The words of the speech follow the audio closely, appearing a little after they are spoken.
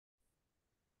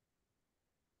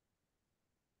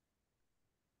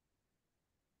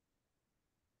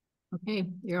Okay,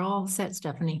 you're all set,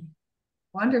 Stephanie.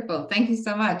 Wonderful. Thank you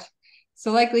so much.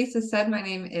 So like Lisa said, my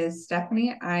name is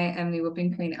Stephanie. I am the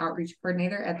Whooping Crane Outreach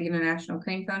Coordinator at the International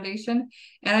Crane Foundation,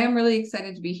 and I am really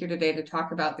excited to be here today to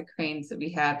talk about the cranes that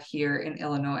we have here in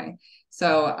Illinois.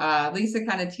 So Lisa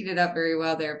kind of teed it up very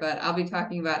well there, but I'll be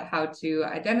talking about how to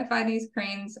identify these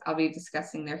cranes. I'll be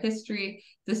discussing their history,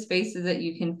 the spaces that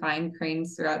you can find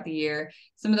cranes throughout the year,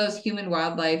 some of those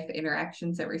human-wildlife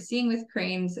interactions that we're seeing with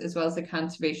cranes, as well as the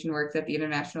conservation work that the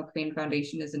International Crane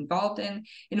Foundation is involved in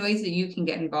ways that you can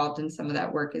get involved in some of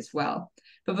that work as well.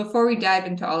 But before we dive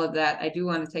into all of that, I do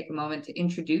want to take a moment to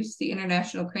introduce the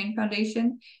International Crane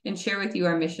Foundation and share with you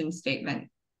our mission statement.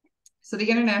 So the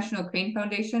International Crane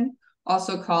Foundation,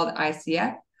 also called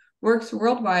ICF, works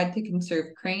worldwide to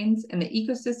conserve cranes and the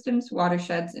ecosystems,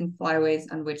 watersheds, and flyways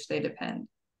on which they depend.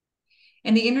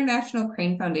 And the International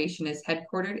Crane Foundation is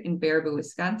headquartered in Baraboo,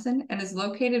 Wisconsin, and is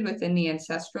located within the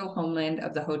ancestral homeland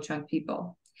of the Ho-Chunk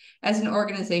people. As an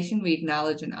organization, we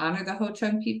acknowledge and honor the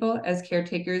Ho-Chunk people as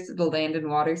caretakers of the land and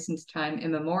water since time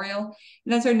immemorial,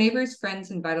 and as our neighbors, friends,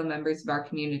 and vital members of our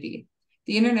community.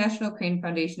 The International Crane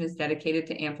Foundation is dedicated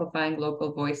to amplifying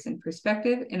local voice and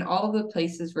perspective in all of the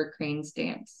places where cranes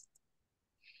dance.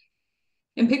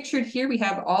 And pictured here, we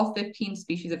have all 15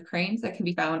 species of cranes that can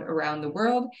be found around the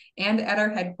world and at our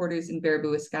headquarters in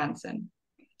Baraboo, Wisconsin.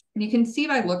 And you can see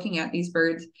by looking at these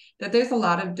birds that there's a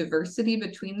lot of diversity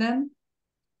between them,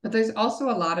 but there's also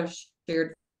a lot of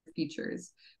shared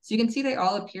features. So you can see they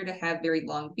all appear to have very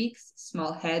long beaks,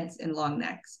 small heads, and long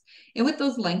necks. And with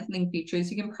those lengthening features,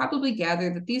 you can probably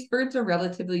gather that these birds are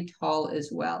relatively tall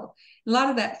as well. A lot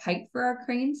of that height for our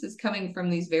cranes is coming from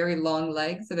these very long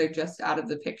legs that are just out of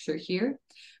the picture here.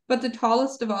 But the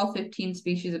tallest of all 15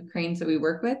 species of cranes that we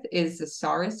work with is the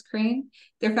Saurus crane.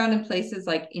 They're found in places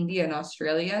like India and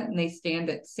Australia, and they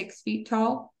stand at 6 feet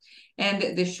tall.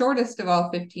 And the shortest of all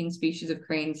 15 species of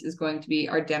cranes is going to be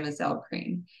our demoiselle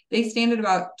crane. They stand at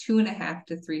about 2.5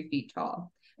 to 3 feet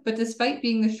tall. But despite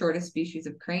being the shortest species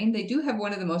of crane, they do have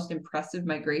one of the most impressive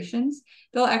migrations.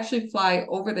 They'll actually fly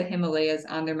over the Himalayas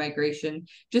on their migration,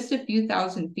 just a few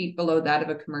thousand feet below that of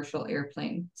a commercial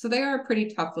airplane. So they are a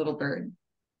pretty tough little bird.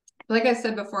 Like I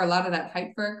said before, a lot of that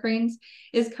height for our cranes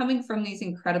is coming from these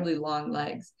incredibly long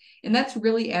legs. And that's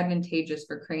really advantageous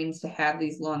for cranes to have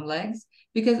these long legs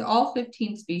because all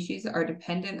 15 species are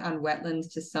dependent on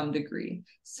wetlands to some degree,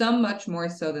 some much more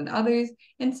so than others,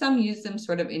 and some use them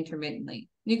sort of intermittently.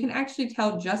 You can actually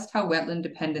tell just how wetland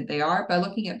dependent they are by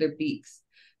looking at their beaks.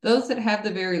 Those that have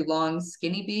the very long,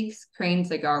 skinny beaks,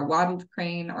 cranes like our wattled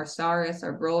crane, our Saurus,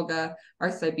 our Brolga,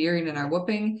 our Siberian, and our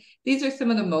whooping, these are some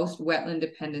of the most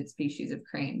wetland-dependent species of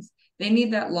cranes. They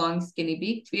need that long, skinny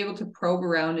beak to be able to probe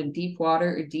around in deep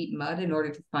water or deep mud in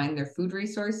order to find their food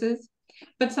resources.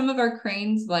 But some of our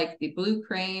cranes, like the blue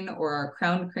crane or our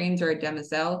crowned cranes or our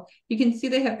demoiselle, you can see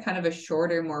they have kind of a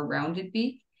shorter, more rounded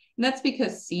beak. And that's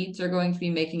because seeds are going to be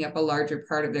making up a larger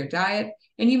part of their diet,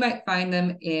 and you might find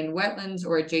them in wetlands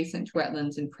or adjacent to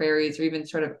wetlands and prairies or even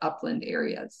sort of upland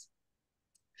areas.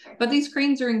 But these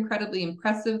cranes are incredibly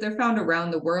impressive. They're found around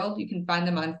the world. You can find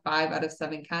them on 5 out of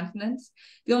 7 continents.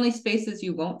 The only spaces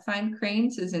you won't find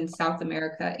cranes is in South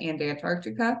America and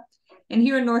Antarctica. And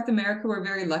here in North America, we're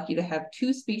very lucky to have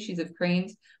 2 species of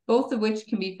cranes, both of which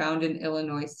can be found in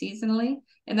Illinois seasonally.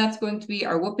 And that's going to be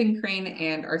our whooping crane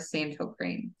and our sandhill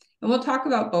crane. And we'll talk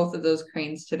about both of those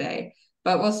cranes today.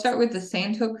 But we'll start with the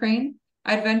sandhill crane.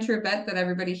 I'd venture a bet that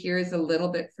everybody here is a little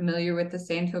bit familiar with the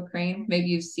sandhill crane. Maybe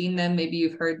you've seen them, maybe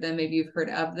you've heard them, maybe you've heard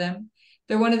of them.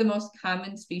 They're one of the most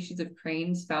common species of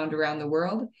cranes found around the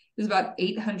world. There's about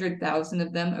 800,000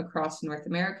 of them across North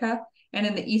America. And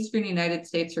in the eastern United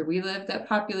States where we live, that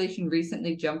population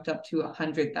recently jumped up to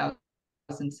 100,000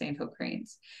 sandhill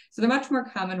cranes. So they're much more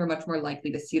common, we're much more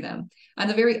likely to see them. On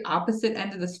the very opposite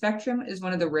end of the spectrum is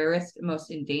one of the rarest,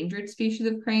 most endangered species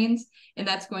of cranes, and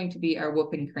that's going to be our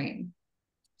whooping crane.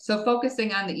 So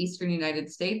focusing on the eastern United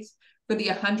States, for the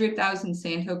 100,000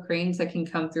 sandhill cranes that can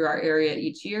come through our area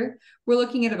each year, we're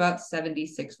looking at about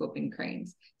 76 whooping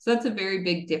cranes. So that's a very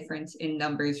big difference in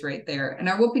numbers right there. And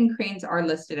our whooping cranes are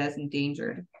listed as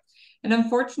endangered. And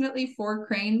unfortunately for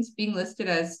cranes, being listed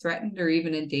as threatened or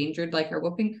even endangered like our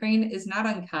whooping crane is not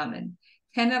uncommon.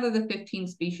 10 out of the 15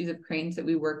 species of cranes that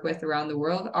we work with around the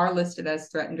world are listed as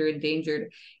threatened or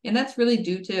endangered. And that's really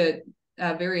due to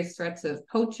various threats of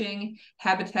poaching,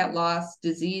 habitat loss,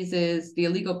 diseases, the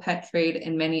illegal pet trade,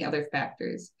 and many other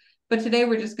factors. But today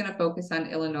we're just going to focus on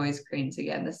Illinois' cranes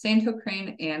again, the sandhill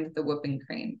crane and the whooping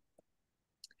crane.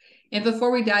 And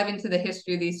before we dive into the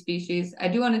history of these species, I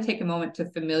do want to take a moment to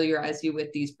familiarize you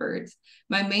with these birds.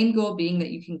 My main goal being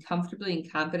that you can comfortably and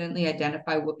confidently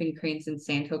identify whooping cranes and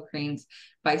sandhill cranes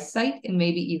by sight and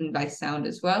maybe even by sound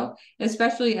as well,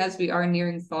 especially as we are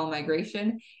nearing fall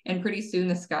migration. And pretty soon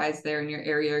the skies there in your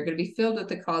area are going to be filled with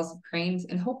the calls of cranes,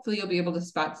 and hopefully you'll be able to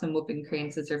spot some whooping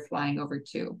cranes as they're flying over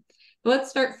too. But let's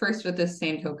start first with this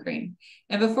sandhill crane.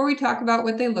 And before we talk about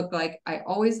what they look like, I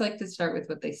always like to start with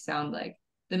what they sound like.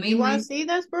 The main You want to reason, see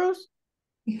this, Bruce?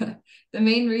 yeah, the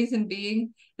main reason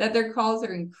being that their calls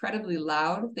are incredibly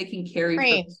loud. They can carry.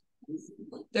 Cranes.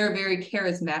 They're a very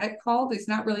charismatic call. There's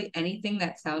not really anything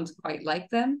that sounds quite like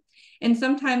them. And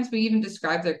sometimes we even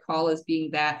describe their call as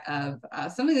being that of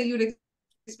something that you would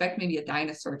expect maybe a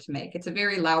dinosaur to make. It's a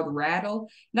very loud rattle.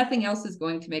 Nothing else is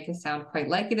going to make a sound quite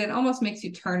like it. It almost makes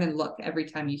you turn and look every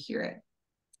time you hear it.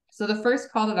 So the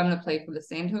first call that I'm going to play for the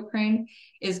sandhill crane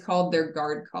is called their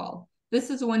guard call. This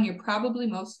is one you're probably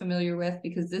most familiar with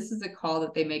because this is a call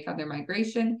that they make on their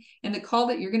migration and the call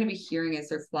that you're going to be hearing as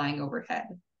they're flying overhead.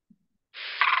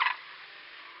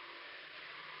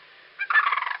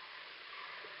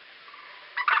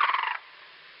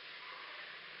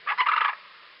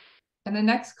 And the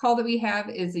next call that we have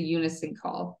is a unison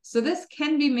call. So this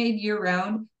can be made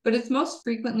year-round, but it's most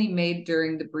frequently made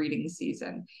during the breeding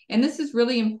season. And this is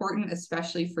really important,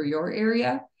 especially for your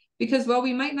area, because while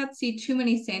we might not see too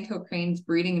many sandhill cranes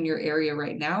breeding in your area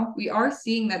right now, we are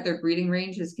seeing that their breeding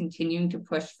range is continuing to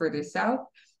push further south.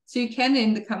 So you can,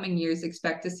 in the coming years,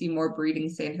 expect to see more breeding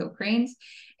sandhill cranes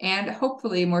and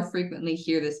hopefully more frequently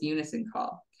hear this unison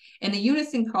call. And the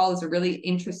unison call is a really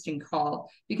interesting call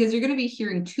because you're going to be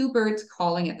hearing two birds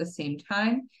calling at the same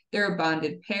time. They're a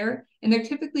bonded pair, and they're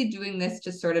typically doing this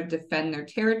to sort of defend their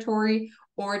territory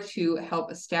or to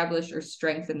help establish or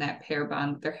strengthen that pair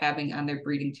bond that they're having on their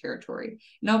breeding territory.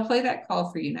 And I'll play that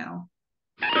call for you now.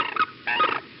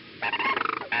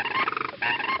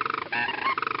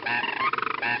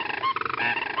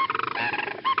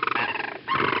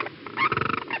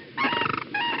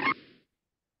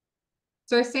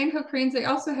 So our sandhill cranes, they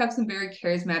also have some very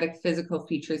charismatic physical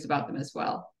features about them as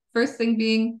well. First thing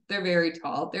being, they're very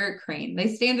tall. They're a crane. They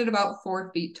stand at about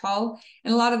 4 feet tall,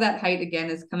 and a lot of that height, again,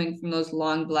 is coming from those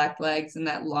long black legs and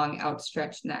that long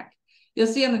outstretched neck. You'll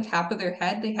see on the top of their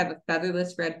head, they have a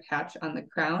featherless red patch on the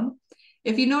crown.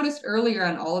 If you noticed earlier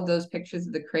on all of those pictures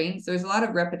of the cranes, there's a lot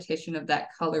of repetition of that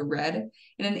color red.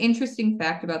 And an interesting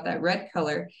fact about that red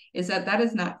color is that that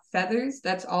is not feathers,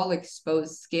 that's all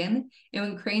exposed skin. And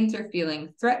when cranes are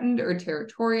feeling threatened or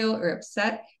territorial or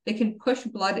upset, they can push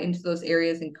blood into those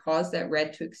areas and cause that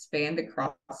red to expand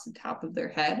across the top of their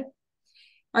head.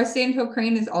 Our sandhill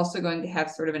crane is also going to have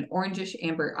sort of an orangish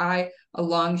amber eye, a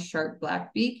long, sharp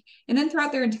black beak, and then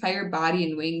throughout their entire body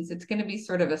and wings, it's going to be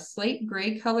sort of a slate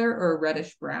gray color or a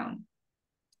reddish brown.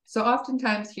 So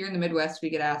oftentimes here in the Midwest, we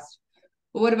get asked,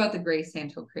 well, what about the gray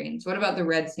sandhill cranes? What about the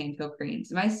red sandhill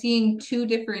cranes? Am I seeing two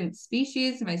different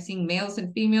species? Am I seeing males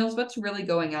and females? What's really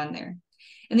going on there?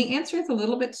 And the answer is a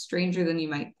little bit stranger than you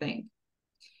might think.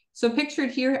 So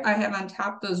pictured here, I have on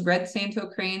top those red sandhill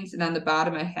cranes, and on the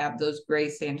bottom, I have those gray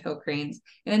sandhill cranes.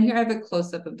 And then here I have a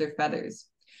close-up of their feathers.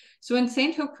 So when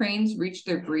sandhill cranes reach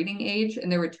their breeding age and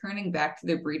they're returning back to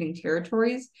their breeding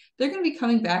territories, they're going to be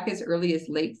coming back as early as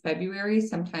late February,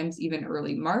 sometimes even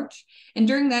early March. And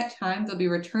during that time, they'll be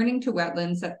returning to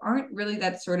wetlands that aren't really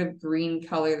that sort of green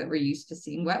color that we're used to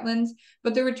seeing wetlands,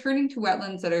 but they're returning to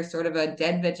wetlands that are sort of a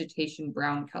dead vegetation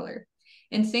brown color.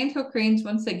 And sandhill cranes,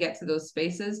 once they get to those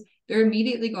spaces, they're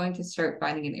immediately going to start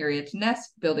finding an area to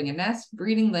nest, building a nest,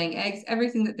 breeding, laying eggs,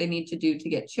 everything that they need to do to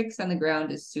get chicks on the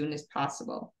ground as soon as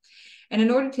possible. And in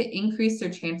order to increase their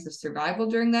chance of survival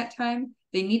during that time,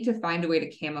 they need to find a way to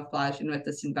camouflage in with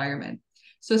this environment.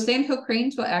 So sandhill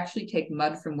cranes will actually take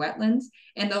mud from wetlands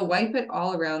and they'll wipe it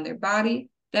all around their body.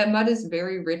 That mud is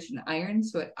very rich in iron,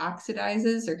 so it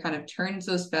oxidizes or kind of turns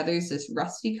those feathers this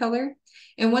rusty color.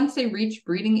 And once they reach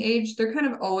breeding age, they're kind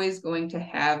of always going to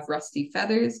have rusty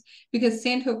feathers because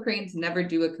sandhill cranes never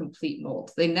do a complete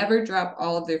molt. They never drop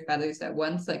all of their feathers at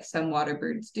once like some water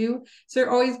birds do. So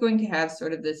they're always going to have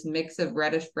sort of this mix of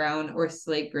reddish brown or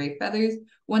slate gray feathers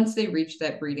once they reach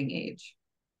that breeding age.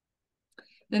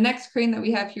 The next crane that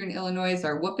we have here in Illinois is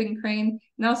our whooping crane.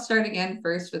 And I'll start again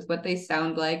first with what they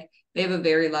sound like. They have a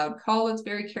very loud call. It's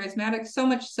very charismatic, so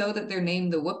much so that their name,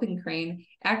 the whooping crane,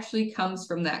 actually comes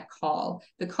from that call.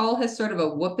 The call has sort of a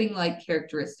whooping-like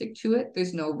characteristic to it.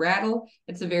 There's no rattle.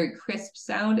 It's a very crisp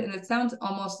sound, and it sounds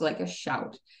almost like a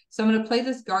shout. So I'm going to play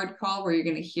this guard call where you're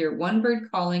going to hear one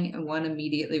bird calling and one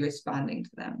immediately responding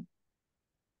to them.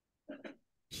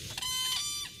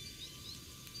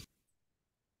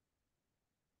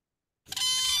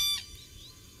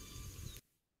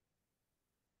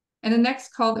 And the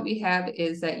next call that we have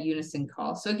is that unison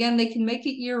call. So again, they can make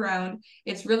it year round.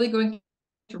 It's really going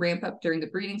to ramp up during the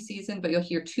breeding season, but you'll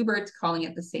hear two birds calling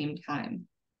at the same time.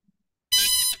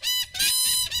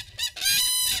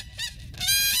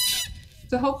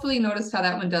 So hopefully you noticed how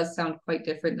that one does sound quite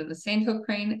different than the sandhill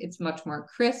crane. It's much more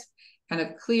crisp, kind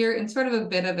of clear, and sort of a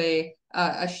bit of a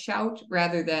shout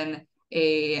rather than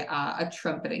a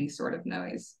trumpeting sort of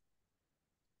noise.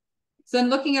 So in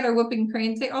looking at our whooping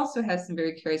cranes, they also have some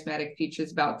very charismatic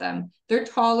features about them. They're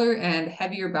taller and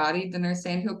heavier bodied than our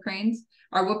sandhill cranes.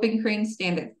 Our whooping cranes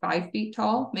stand at 5 feet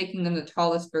tall, making them the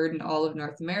tallest bird in all of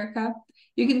North America.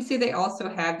 You can see they also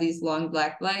have these long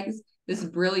black legs, this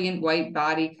brilliant white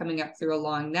body coming up through a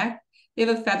long neck. They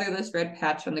have a featherless red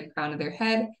patch on the crown of their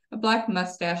head, a black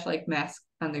mustache-like mask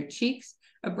on their cheeks,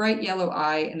 a bright yellow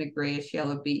eye, and a grayish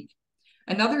yellow beak.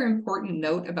 Another important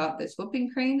note about this whooping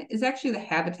crane is actually the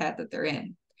habitat that they're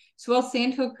in. So while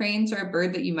sandhill cranes are a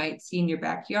bird that you might see in your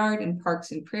backyard in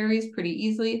parks and prairies pretty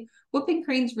easily, whooping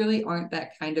cranes really aren't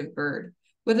that kind of bird.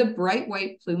 With a bright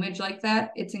white plumage like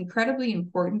that, it's incredibly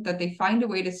important that they find a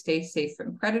way to stay safe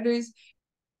from predators,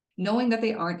 knowing that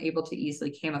they aren't able to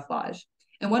easily camouflage.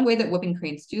 And one way that whooping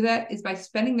cranes do that is by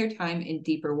spending their time in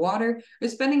deeper water or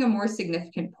spending a more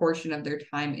significant portion of their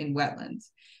time in wetlands.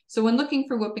 So when looking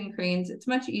for whooping cranes, it's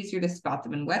much easier to spot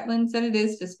them in wetlands than it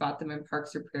is to spot them in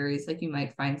parks or prairies like you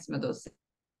might find some of those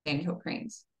sandhill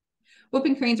cranes.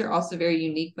 Whooping cranes are also very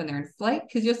unique when they're in flight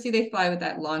because you'll see they fly with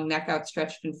that long neck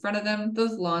outstretched in front of them,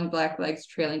 those long black legs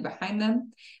trailing behind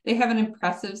them. They have an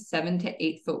impressive 7 to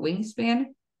 8 foot wingspan.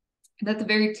 And at the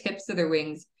very tips of their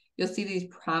wings, you'll see these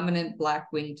prominent black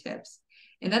wingtips.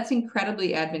 And that's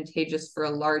incredibly advantageous for a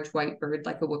large white bird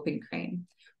like a whooping crane.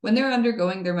 When they're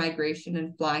undergoing their migration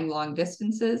and flying long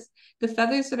distances, the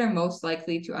feathers that are most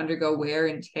likely to undergo wear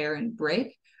and tear and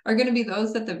break are going to be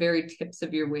those at the very tips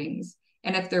of your wings.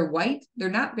 And if they're white, they're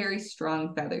not very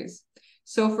strong feathers.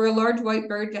 So for a large white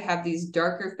bird to have these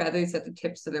darker feathers at the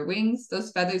tips of their wings,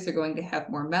 those feathers are going to have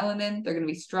more melanin, they're going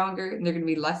to be stronger, and they're going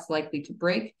to be less likely to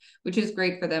break, which is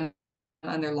great for them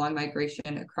on their long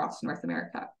migration across North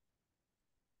America.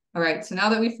 All right, so now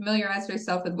that we've familiarized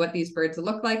ourselves with what these birds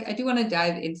look like, I do want to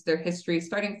dive into their history,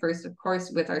 starting first, of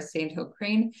course, with our sandhill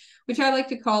crane, which I like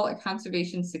to call a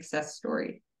conservation success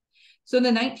story. So in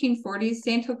the 1940s,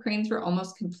 sandhill cranes were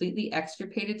almost completely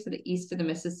extirpated to the east of the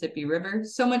Mississippi River,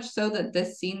 so much so that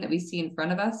this scene that we see in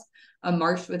front of us, a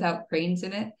marsh without cranes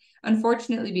in it,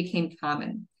 unfortunately became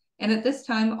common. And at this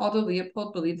time, Aldo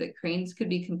Leopold believed that cranes could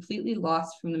be completely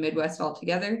lost from the Midwest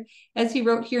altogether, as he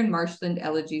wrote here in Marshland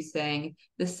Elegy saying,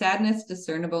 "The sadness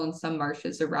discernible in some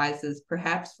marshes arises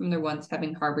perhaps from their once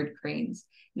having harbored cranes.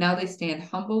 Now they stand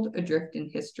humbled adrift in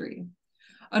history."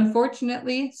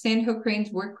 Unfortunately, sandhill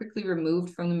cranes were quickly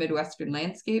removed from the Midwestern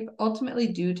landscape, ultimately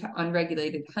due to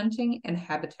unregulated hunting and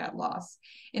habitat loss.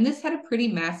 And this had a pretty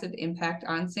massive impact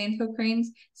on sandhill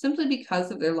cranes simply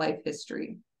because of their life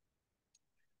history.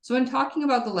 So when talking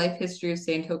about the life history of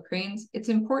sandhill cranes, it's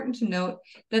important to note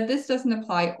that this doesn't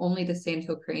apply only to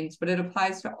sandhill cranes, but it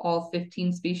applies to all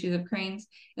 15 species of cranes.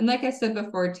 And like I said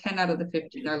before, 10 out of the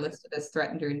 15 are listed as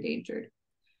threatened or endangered.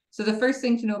 So the first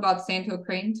thing to know about sandhill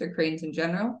cranes, or cranes in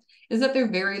general, is that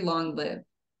they're very long-lived.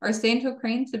 Our sandhill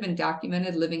cranes have been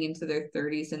documented living into their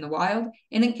 30s in the wild,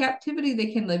 and in captivity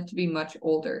they can live to be much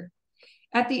older.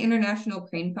 At the International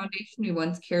Crane Foundation, we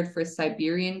once cared for a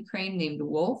Siberian crane named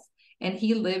Wolf, and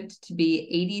he lived to be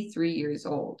 83 years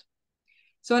old.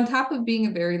 So on top of being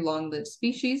a very long-lived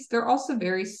species, they're also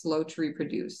very slow to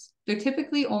reproduce. They're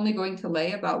typically only going to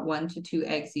lay about 1 to 2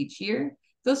 eggs each year.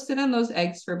 They'll sit on those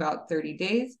eggs for about 30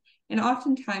 days, and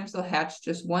oftentimes they'll hatch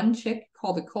just one chick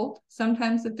called a colt.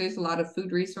 Sometimes if there's a lot of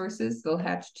food resources, they'll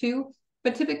hatch 2,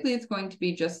 but typically it's going to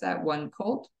be just that one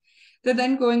colt. They're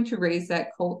then going to raise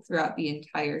that colt throughout the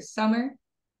entire summer.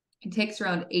 It takes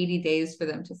around 80 days for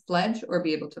them to fledge or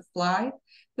be able to fly.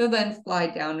 They'll then fly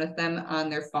down with them on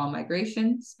their fall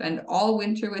migration, spend all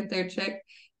winter with their chick,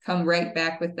 come right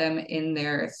back with them in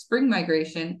their spring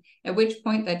migration, at which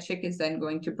point that chick is then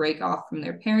going to break off from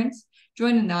their parents,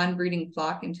 join a non-breeding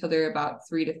flock until they're about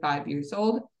 3 to 5 years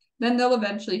old. Then they'll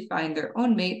eventually find their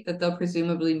own mate that they'll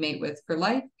presumably mate with for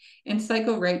life and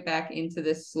cycle right back into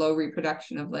this slow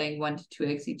reproduction of laying 1 to 2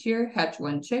 eggs each year, hatch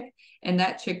one chick, and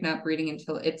that chick not breeding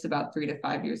until it's about 3 to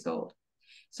 5 years old.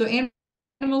 So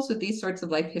animals with these sorts of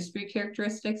life history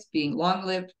characteristics, being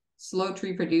long-lived, slow to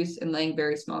reproduce, and laying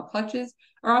very small clutches,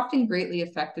 are often greatly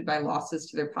affected by losses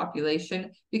to their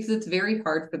population because it's very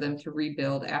hard for them to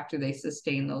rebuild after they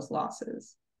sustain those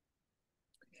losses.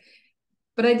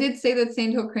 But I did say that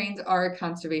sandhill cranes are a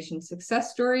conservation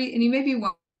success story, and you may be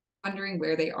wondering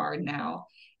where they are now.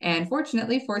 And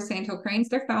fortunately for sandhill cranes,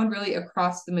 they're found really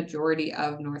across the majority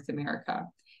of North America.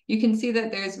 You can see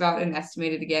that there's about an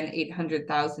estimated, again,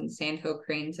 800,000 sandhill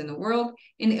cranes in the world.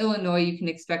 In Illinois, you can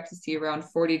expect to see around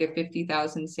 40 to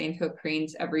 50,000 sandhill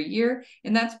cranes every year.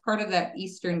 And that's part of that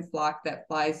eastern flock that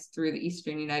flies through the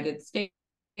eastern United States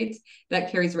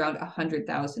that carries around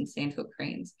 100,000 sandhill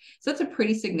cranes. So that's a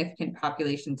pretty significant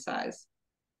population size.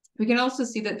 We can also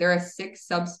see that there are 6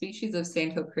 subspecies of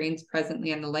sandhill cranes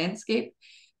presently on the landscape.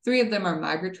 3 of them are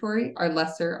migratory, our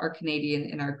lesser, our Canadian,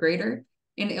 and our greater.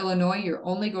 In Illinois, you're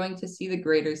only going to see the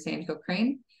greater sandhill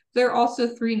crane. There are also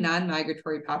 3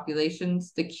 non-migratory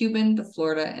populations, the Cuban, the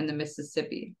Florida, and the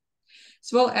Mississippi.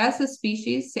 So while as a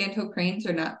species, sandhill cranes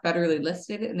are not federally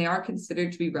listed and they are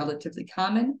considered to be relatively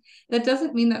common, that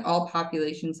doesn't mean that all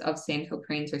populations of sandhill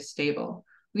cranes are stable.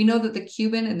 We know that the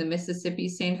Cuban and the Mississippi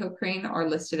sandhill crane are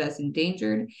listed as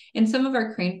endangered, and some of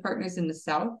our crane partners in the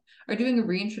South are doing a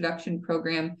reintroduction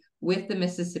program with the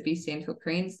Mississippi sandhill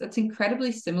cranes that's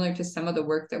incredibly similar to some of the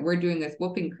work that we're doing with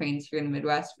whooping cranes here in the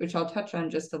Midwest, which I'll touch on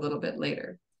just a little bit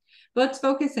later. But let's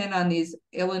focus in on these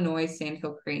Illinois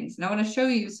sandhill cranes. And I want to show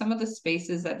you some of the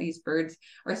spaces that these birds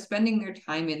are spending their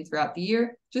time in throughout the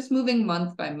year, just moving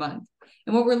month by month.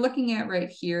 And what we're looking at right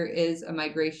here is a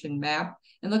migration map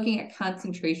and looking at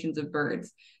concentrations of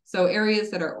birds. So areas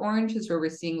that are orange is where we're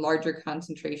seeing larger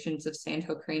concentrations of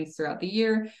sandhill cranes throughout the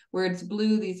year. Where it's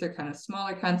blue, these are kind of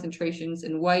smaller concentrations.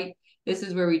 And white, this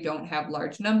is where we don't have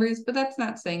large numbers, but that's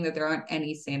not saying that there aren't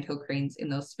any sandhill cranes in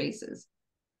those spaces.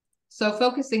 So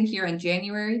focusing here on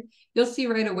January, you'll see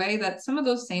right away that some of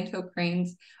those sandhill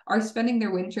cranes are spending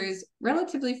their winters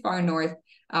relatively far north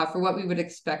for what we would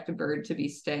expect a bird to be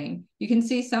staying. You can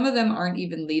see some of them aren't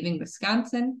even leaving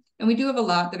Wisconsin, and we do have a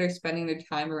lot that are spending their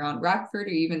time around Rockford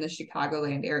or even the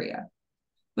Chicagoland area.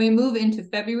 When we move into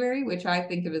February, which I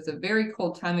think of as a very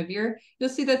cold time of year, you'll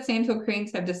see that sandhill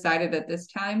cranes have decided at this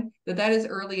time that that is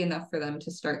early enough for them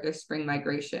to start their spring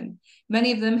migration.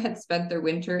 Many of them had spent their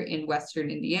winter in western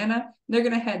Indiana. They're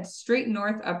going to head straight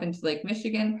north up into Lake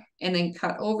Michigan and then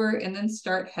cut over and then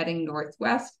start heading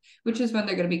northwest, which is when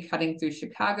they're going to be cutting through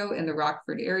Chicago and the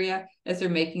Rockford area as they're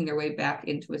making their way back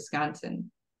into Wisconsin.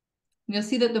 You'll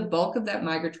see that the bulk of that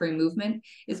migratory movement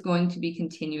is going to be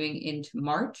continuing into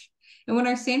March. And when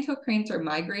our sandhill cranes are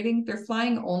migrating, they're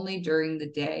flying only during the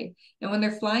day. And when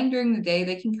they're flying during the day,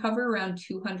 they can cover around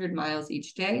 200 miles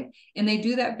each day. And they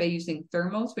do that by using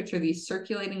thermals, which are these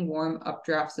circulating warm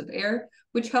updrafts of air,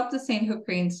 which help the sandhill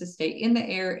cranes to stay in the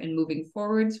air and moving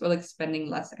forwards while expending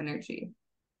less energy.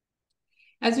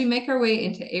 As we make our way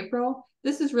into April,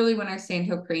 this is really when our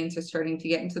sandhill cranes are starting to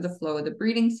get into the flow of the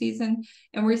breeding season,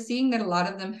 and we're seeing that a lot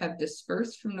of them have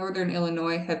dispersed from northern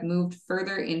Illinois, have moved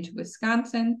further into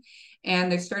Wisconsin,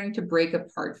 and they're starting to break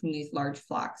apart from these large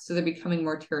flocks. So they're becoming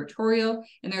more territorial,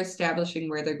 and they're establishing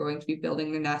where they're going to be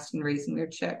building their nest and raising their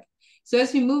chick. So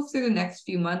as we move through the next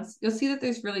few months, you'll see that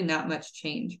there's really not much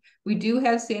change. We do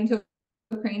have sandhill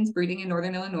cranes breeding in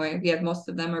northern Illinois. We have most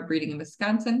of them are breeding in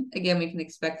Wisconsin. Again, we can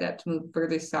expect that to move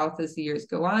further south as the years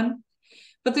go on.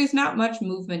 But there's not much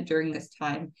movement during this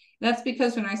time. And that's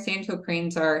because when our sandhill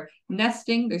cranes are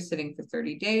nesting, they're sitting for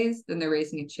 30 days, then they're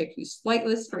raising a chick who's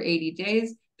flightless for 80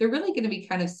 days. They're really going to be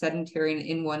kind of sedentary and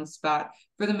in one spot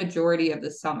for the majority of the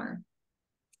summer.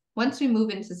 Once we move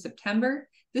into September,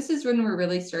 this is when we're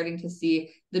really starting to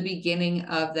see the beginning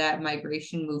of that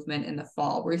migration movement in the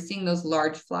fall. We're seeing those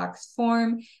large flocks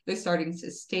form. They're starting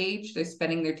to stage. They're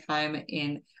spending their time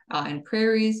in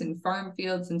prairies and farm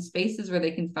fields and spaces where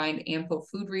they can find ample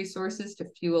food resources to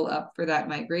fuel up for that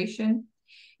migration. And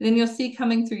then you'll see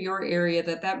coming through your area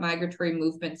that that migratory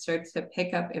movement starts to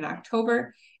pick up in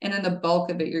October, and then the bulk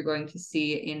of it you're going to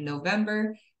see in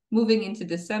November. Moving into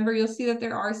December, you'll see that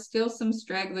there are still some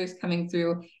stragglers coming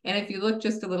through. And if you look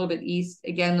just a little bit east,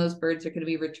 again, those birds are going to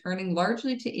be returning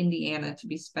largely to Indiana to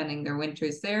be spending their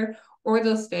winters there, or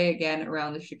they'll stay again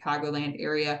around the Chicagoland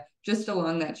area, just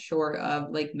along that shore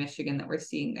of Lake Michigan that we're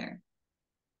seeing there.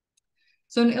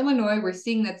 So in Illinois, we're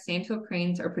seeing that sandhill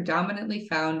cranes are predominantly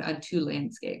found on 2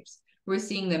 landscapes. We're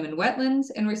seeing them in wetlands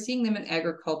and we're seeing them in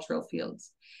agricultural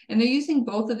fields. And they're using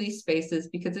both of these spaces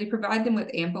because they provide them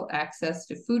with ample access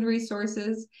to food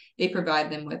resources, they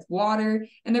provide them with water,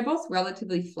 and they're both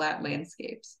relatively flat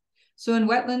landscapes. So in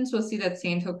wetlands, we'll see that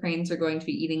sandhill cranes are going to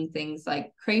be eating things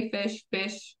like crayfish,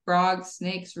 fish, frogs,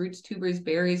 snakes, roots, tubers,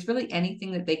 berries, really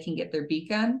anything that they can get their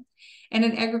beak on. And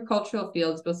in agricultural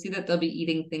fields, we'll see that they'll be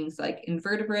eating things like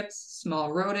invertebrates,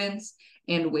 small rodents,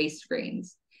 and waste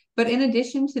grains. But in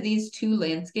addition to these 2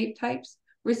 landscape types,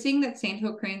 we're seeing that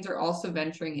sandhill cranes are also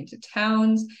venturing into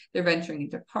towns. They're venturing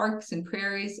into parks and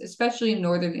prairies, especially in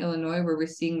northern Illinois, where we're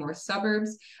seeing more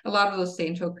suburbs. A lot of those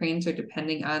sandhill cranes are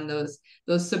depending on those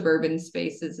suburban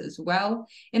spaces as well.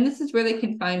 And this is where they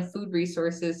can find food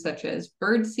resources such as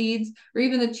bird seeds, or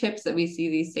even the chips that we see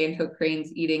these sandhill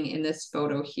cranes eating in this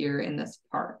photo here in this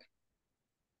park.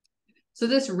 So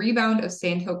this rebound of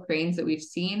sandhill cranes that we've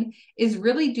seen is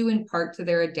really due in part to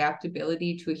their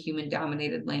adaptability to a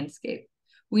human-dominated landscape.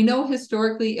 We know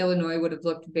historically Illinois would have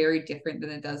looked very different than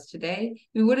it does today.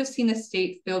 We would have seen a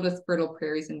state filled with fertile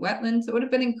prairies and wetlands that would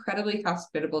have been incredibly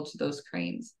hospitable to those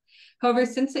cranes. However,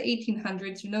 since the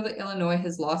 1800s, we know that Illinois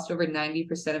has lost over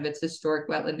 90% of its historic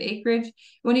wetland acreage.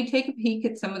 When you take a peek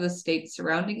at some of the states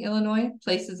surrounding Illinois,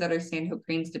 places that our sandhill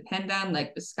cranes depend on,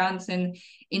 like Wisconsin,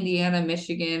 Indiana,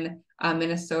 Michigan,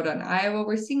 Minnesota, and Iowa,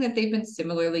 we're seeing that they've been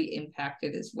similarly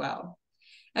impacted as well.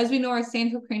 As we know, our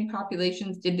sandhill crane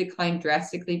populations did decline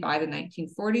drastically by the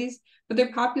 1940s, but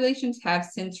their populations have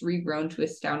since regrown to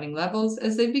astounding levels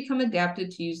as they've become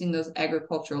adapted to using those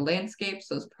agricultural landscapes,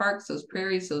 those parks, those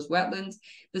prairies, those wetlands,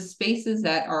 the spaces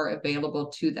that are available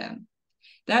to them.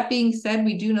 That being said,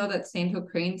 we do know that sandhill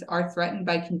cranes are threatened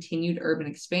by continued urban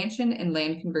expansion and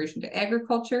land conversion to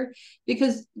agriculture,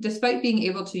 because despite being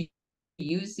able to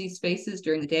use these spaces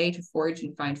during the day to forage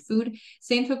and find food,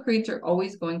 sandhill cranes are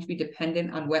always going to be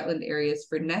dependent on wetland areas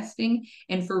for nesting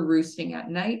and for roosting at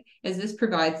night, as this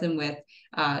provides them with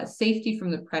safety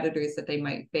from the predators that they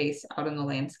might face out on the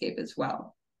landscape as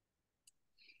well.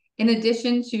 In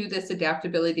addition to this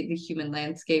adaptability to human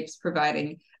landscapes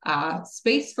providing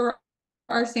space for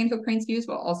our sandhill cranes to use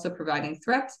while also providing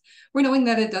threats, we're knowing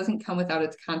that it doesn't come without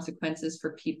its consequences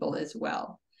for people as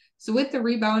well. So with the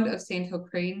rebound of sandhill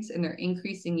cranes and their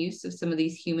increasing use of some of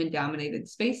these human-dominated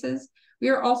spaces, we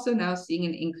are also now seeing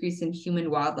an increase in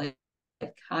human-wildlife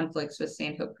conflicts with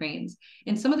sandhill cranes.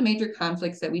 And some of the major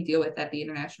conflicts that we deal with at the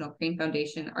International Crane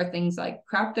Foundation are things like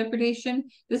crop depredation.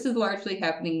 This is largely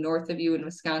happening north of you in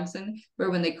Wisconsin, where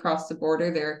when they cross the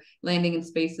border, they're landing in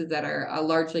spaces that are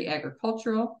largely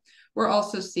agricultural. We're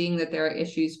also seeing that there are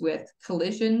issues with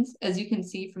collisions, as you can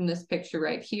see from this picture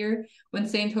right here. When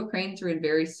sandhill cranes are in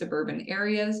very suburban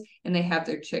areas and they have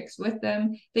their chicks with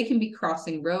them, they can be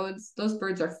crossing roads. Those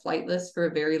birds are flightless for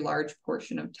a very large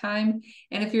portion of time.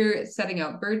 And if you're setting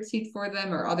out bird seed for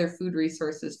them or other food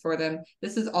resources for them,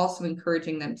 this is also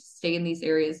encouraging them to stay in these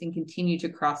areas and continue to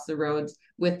cross the roads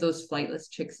with those flightless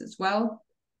chicks as well.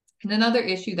 And another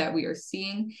issue that we are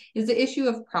seeing is the issue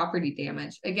of property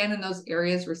damage. Again, in those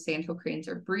areas where sandhill cranes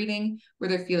are breeding, where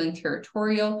they're feeling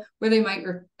territorial, where they might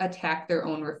attack their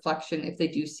own reflection if they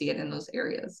do see it in those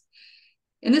areas.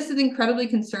 And this is incredibly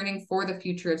concerning for the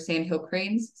future of sandhill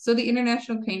cranes. So the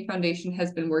International Crane Foundation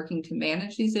has been working to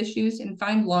manage these issues and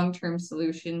find long-term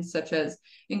solutions, such as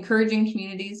encouraging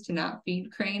communities to not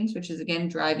feed cranes, which is again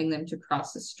driving them to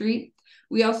cross the street.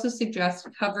 We also suggest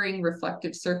covering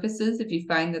reflective surfaces if you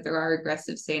find that there are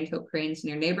aggressive sandhill cranes in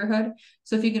your neighborhood.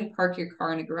 So if you can park your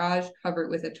car in a garage, cover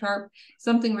it with a tarp,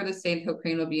 something where the sandhill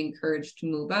crane will be encouraged to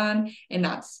move on and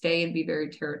not stay and be very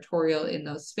territorial in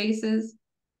those spaces.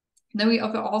 And then we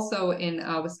have also in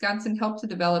Wisconsin helped to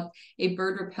develop a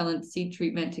bird repellent seed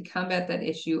treatment to combat that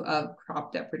issue of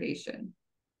crop depredation.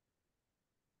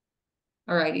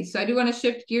 Alrighty, so I do want to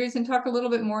shift gears and talk a little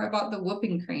bit more about the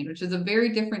whooping crane, which is a very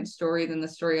different story than the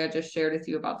story I just shared with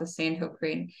you about the sandhill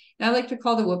crane. And I like to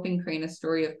call the whooping crane a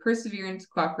story of perseverance,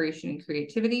 cooperation, and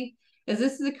creativity, as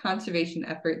this is a conservation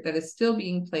effort that is still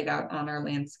being played out on our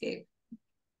landscape.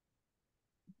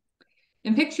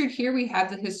 And pictured here, we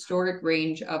have the historic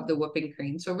range of the whooping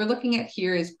crane. So we're looking at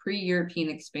here is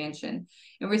pre-European expansion.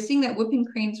 And we're seeing that whooping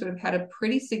cranes would have had a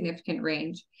pretty significant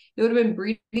range. They would have been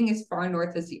breeding as far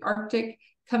north as the Arctic,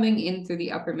 coming in through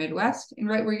the upper Midwest. And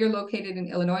right where you're located in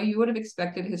Illinois, you would have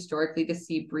expected historically to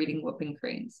see breeding whooping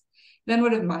cranes. Then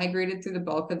would have migrated through the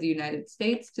bulk of the United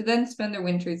States to then spend their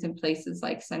winters in places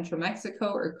like central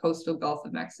Mexico or coastal Gulf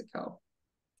of Mexico.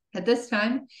 At this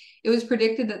time, it was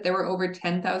predicted that there were over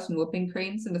 10,000 whooping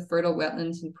cranes in the fertile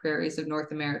wetlands and prairies of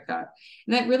North America.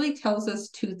 And that really tells us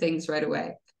two things right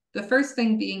away. The first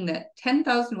thing being that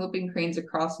 10,000 whooping cranes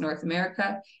across North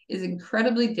America is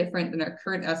incredibly different than our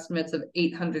current estimates of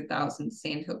 800,000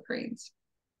 sandhill cranes.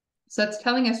 So that's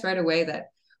telling us right away that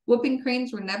whooping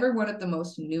cranes were never one of the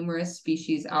most numerous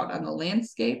species out on the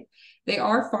landscape. They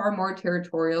are far more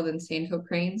territorial than sandhill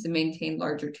cranes and maintain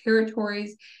larger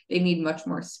territories. They need much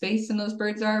more space than those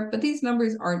birds are, but these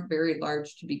numbers aren't very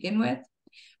large to begin with.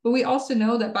 But we also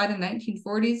know that by the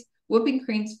 1940s, whooping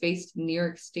cranes faced near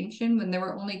extinction when there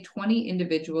were only 20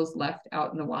 individuals left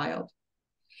out in the wild.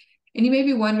 And you may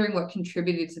be wondering what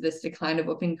contributed to this decline of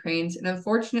whooping cranes, and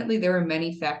unfortunately there were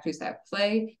many factors at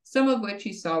play, some of which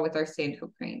you saw with our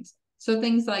sandhill cranes. So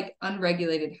things like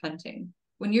unregulated hunting.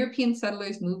 When European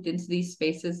settlers moved into these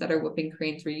spaces that our whooping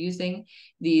cranes were using,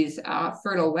 these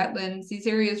fertile wetlands, these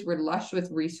areas were lush with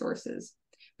resources.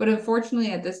 But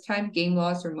unfortunately, at this time, game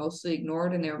laws were mostly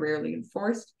ignored and they were rarely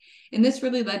enforced. And this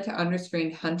really led to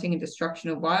unrestrained hunting and destruction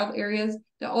of wild areas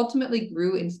that ultimately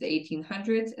grew into the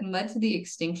 1800s and led to the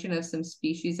extinction of some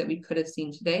species that we could have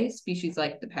seen today, species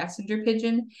like the passenger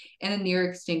pigeon, and a near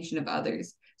extinction of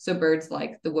others, so birds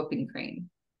like the whooping crane.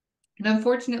 And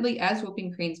unfortunately, as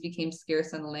whooping cranes became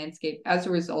scarce on the landscape as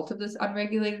a result of this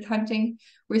unregulated hunting,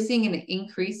 we're seeing an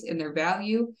increase in their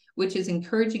value, which is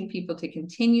encouraging people to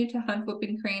continue to hunt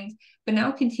whooping cranes, but now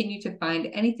continue to find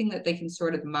anything that they can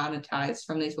sort of monetize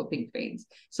from these whooping cranes.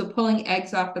 So pulling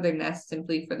eggs off of their nests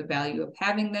simply for the value of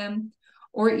having them,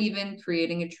 or even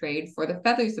creating a trade for the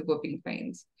feathers of whooping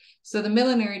cranes. So the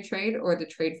millinery trade, or the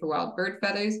trade for wild bird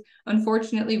feathers,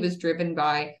 unfortunately was driven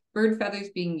by bird feathers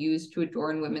being used to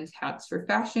adorn women's hats for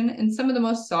fashion, and some of the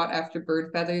most sought after bird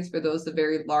feathers were those of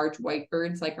very large white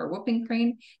birds like our whooping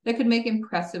crane that could make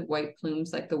impressive white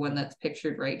plumes like the one that's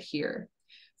pictured right here.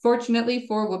 Fortunately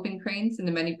for whooping cranes and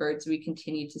the many birds we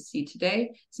continue to see today,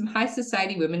 some high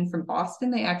society women from Boston,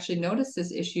 they actually noticed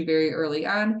this issue very early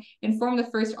on and formed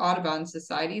the first Audubon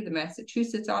Society, the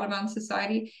Massachusetts Audubon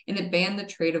Society, and it banned the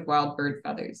trade of wild bird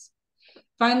feathers.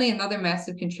 Finally, another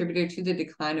massive contributor to the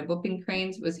decline of whooping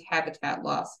cranes was habitat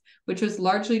loss, which was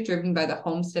largely driven by the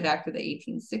Homestead Act of the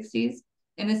 1860s.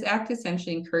 And this act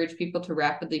essentially encouraged people to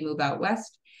rapidly move out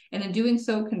west, and in doing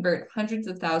so, convert hundreds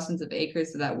of thousands of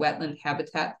acres of that wetland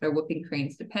habitat that our whooping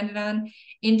cranes depended on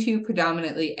into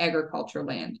predominantly agricultural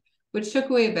land, which took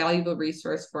away a valuable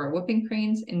resource for our whooping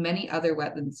cranes and many other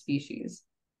wetland species.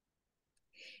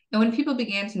 And when people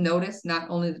began to notice not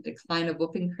only the decline of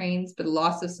whooping cranes, but the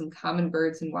loss of some common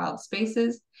birds in wild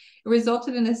spaces, it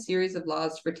resulted in a series of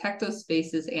laws to protect those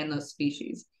spaces and those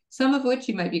species, some of which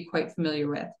you might be quite familiar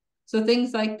with. So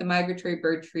things like the Migratory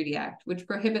Bird Treaty Act, which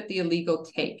prohibit the illegal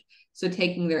take, so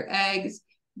taking their eggs,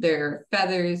 their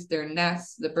feathers, their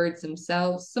nests, the birds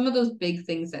themselves, some of those big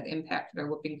things that impacted our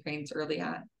whooping cranes early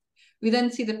on. We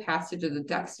then see the passage of the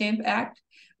Duck Stamp Act,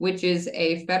 which is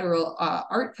a federal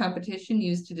art competition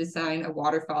used to design a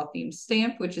waterfowl-themed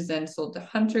stamp, which is then sold to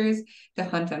hunters to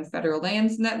hunt on federal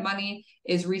lands, and that money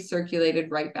is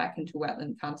recirculated right back into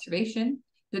wetland conservation.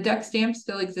 The duck stamp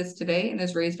still exists today and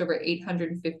has raised over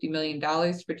 $850 million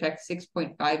to protect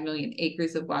 6.5 million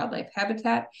acres of wildlife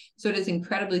habitat, so it is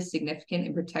incredibly significant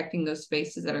in protecting those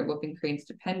spaces that our whooping cranes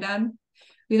depend on.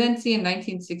 We then see in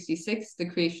 1966 the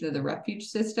creation of the refuge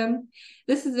system.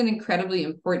 This is an incredibly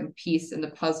important piece in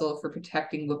the puzzle for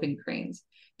protecting whooping cranes.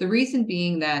 The reason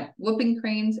being that whooping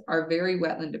cranes are very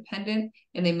wetland dependent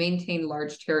and they maintain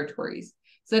large territories.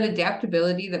 So that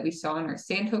adaptability that we saw in our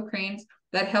sandhill cranes,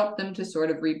 that helped them to sort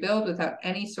of rebuild without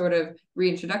any sort of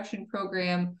reintroduction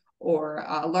program or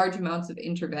large amounts of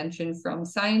intervention from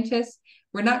scientists.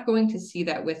 We're not going to see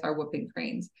that with our whooping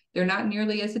cranes. They're not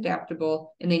nearly as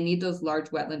adaptable and they need those large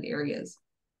wetland areas.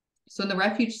 So when the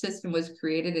refuge system was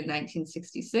created in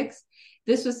 1966,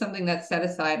 this was something that set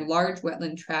aside large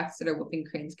wetland tracts that our whooping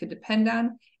cranes could depend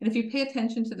on. And if you pay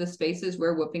attention to the spaces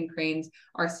where whooping cranes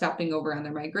are stopping over on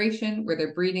their migration, where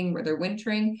they're breeding, where they're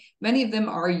wintering, many of them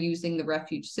are using the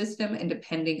refuge system and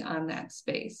depending on that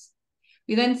space.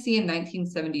 We then see in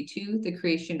 1972 the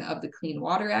creation of the Clean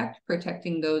Water Act,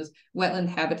 protecting those wetland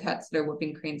habitats that our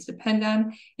whooping cranes depend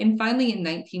on. And finally, in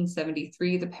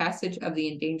 1973, the passage of the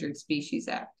Endangered Species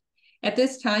Act. At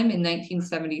this time, in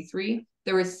 1973,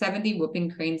 there were 70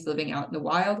 whooping cranes living out in the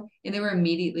wild, and they were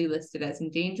immediately listed as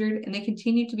endangered, and they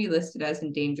continue to be listed as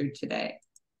endangered today.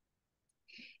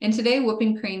 And today,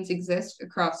 whooping cranes exist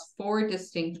across 4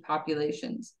 distinct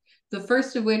populations, the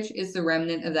first of which is the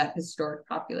remnant of that historic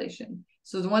population.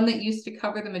 So the one that used to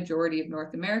cover the majority of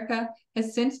North America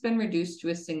has since been reduced to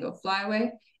a single flyway,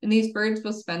 and these birds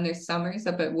will spend their summers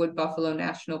up at Wood Buffalo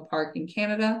National Park in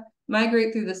Canada,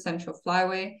 migrate through the Central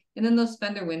Flyway, and then they'll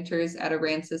spend their winters at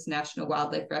Aransas National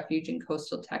Wildlife Refuge in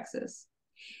coastal Texas.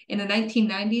 In the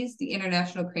 1990s, the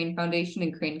International Crane Foundation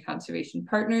and Crane Conservation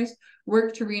Partners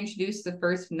worked to reintroduce the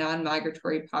first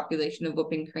non-migratory population of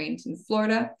whooping cranes in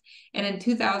Florida, and in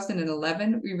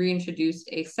 2011, we reintroduced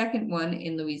a second one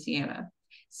in Louisiana.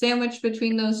 Sandwiched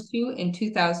between those two in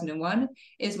 2001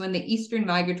 is when the Eastern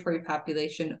Migratory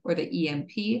Population, or the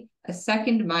EMP, a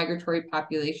second migratory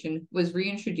population, was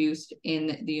reintroduced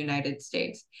in the United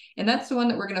States. And that's the one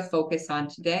that we're going to focus on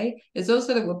today, is those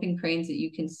are the whooping cranes that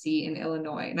you can see in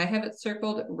Illinois. And I have it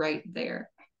circled right there.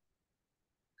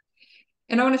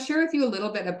 And I want to share with you a little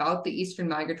bit about the eastern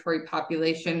migratory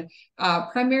population,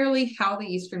 primarily how the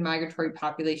eastern migratory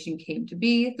population came to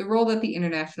be, the role that the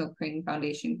International Crane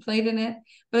Foundation played in it.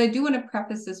 But I do want to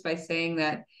preface this by saying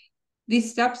that these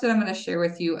steps that I'm going to share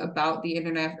with you about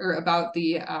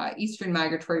the eastern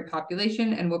migratory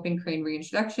population and whooping crane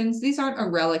reintroductions, these aren't a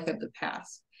relic of the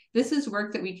past. This is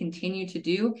work that we continue to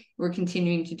do. We're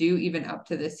continuing to do even up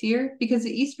to this year because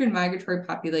the eastern migratory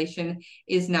population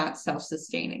is not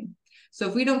self-sustaining. So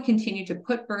if we don't continue to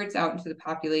put birds out into the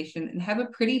population and have a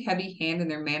pretty heavy hand in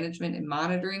their management and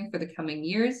monitoring for the coming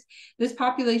years, this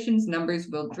population's numbers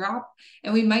will drop,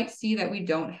 and we might see that we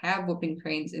don't have whooping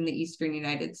cranes in the eastern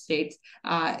United States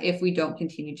if we don't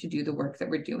continue to do the work that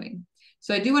we're doing.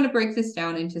 So I do want to break this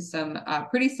down into some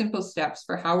pretty simple steps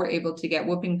for how we're able to get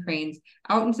whooping cranes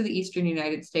out into the eastern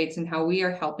United States and how we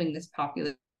are helping this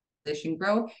population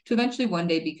grow to eventually one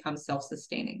day become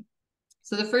self-sustaining.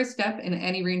 So the first step in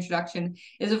any reintroduction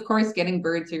is, of course, getting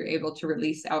birds that you're able to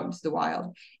release out into the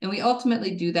wild. And we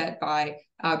ultimately do that by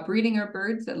breeding our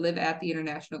birds that live at the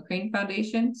International Crane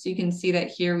Foundation. So you can see that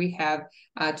here we have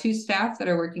 2 staff that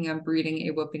are working on breeding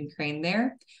a whooping crane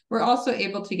there. We're also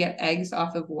able to get eggs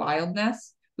off of wild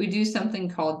nests. We do something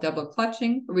called double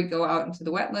clutching, where we go out into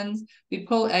the wetlands, we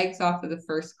pull eggs off of the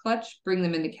first clutch, bring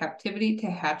them into captivity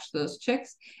to hatch those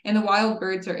chicks, and the wild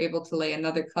birds are able to lay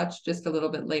another clutch just a little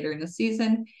bit later in the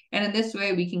season. And in this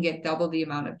way, we can get double the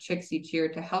amount of chicks each year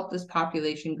to help this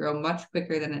population grow much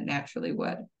quicker than it naturally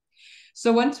would.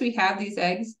 So once we have these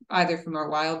eggs, either from our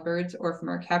wild birds or from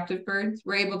our captive birds,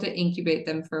 we're able to incubate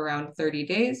them for around 30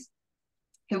 days.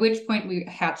 At which point we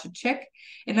hatch a chick,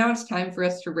 and now it's time for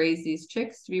us to raise these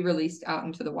chicks to be released out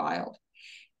into the wild.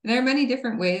 And there are many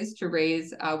different ways to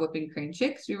raise whooping crane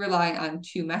chicks. We rely on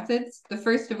 2 methods, the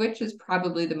first of which is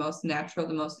probably the most natural,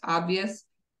 the most obvious.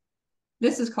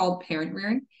 This is called parent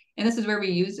rearing, and this is where we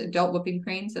use adult whooping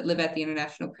cranes that live at the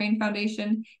International Crane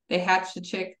Foundation. They hatch the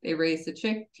chick, they raise the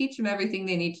chick, teach them everything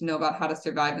they need to know about how to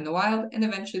survive in the wild, and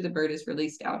eventually the bird is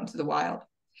released out into the wild.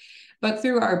 But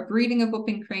through our breeding of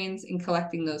whooping cranes and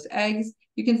collecting those eggs,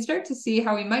 you can start to see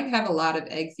how we might have a lot of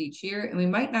eggs each year, and we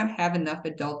might not have enough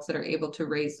adults that are able to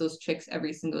raise those chicks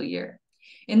every single year.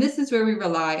 And this is where we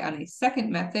rely on a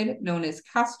second method known as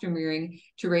costume rearing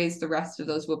to raise the rest of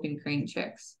those whooping crane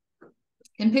chicks.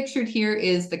 And pictured here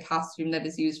is the costume that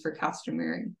is used for costume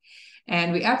rearing.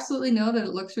 And we absolutely know that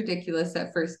it looks ridiculous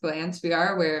at first glance. We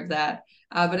are aware of that,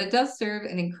 but it does serve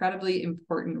an incredibly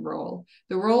important role.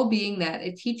 The role being that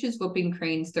it teaches whooping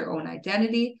cranes their own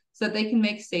identity so that they can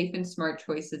make safe and smart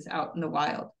choices out in the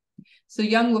wild. So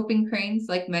young whooping cranes,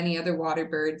 like many other water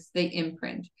birds, they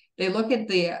imprint. They look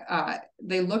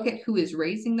at who is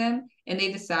raising them, and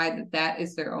they decide that that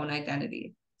is their own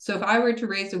identity. So if I were to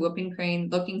raise a whooping crane,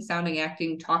 looking, sounding,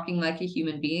 acting, talking like a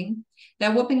human being,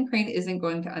 that whooping crane isn't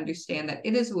going to understand that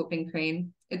it is a whooping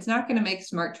crane. It's not going to make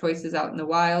smart choices out in the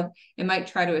wild. It might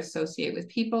try to associate with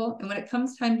people. And when it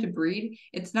comes time to breed,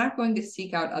 it's not going to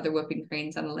seek out other whooping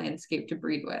cranes on the landscape to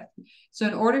breed with. So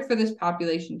in order for this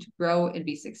population to grow and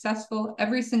be successful,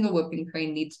 every single whooping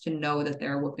crane needs to know that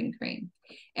they're a whooping crane.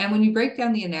 And when you break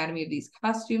down the anatomy of these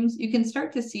costumes, you can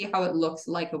start to see how it looks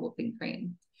like a whooping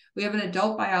crane. We have an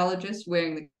adult biologist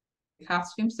wearing the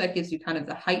costume, so that gives you kind of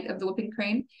the height of the whooping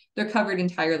crane. They're covered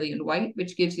entirely in white,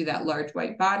 which gives you that large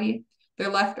white body. Their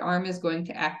left arm is going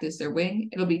to act as their wing.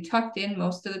 It'll be tucked in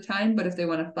most of the time, but if they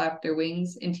want to flap their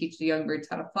wings and teach the young birds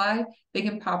how to fly, they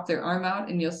can pop their arm out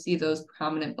and you'll see those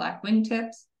prominent black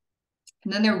wingtips.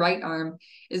 And then their right arm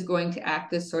is going to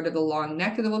act as sort of the long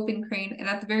neck of the whooping crane. And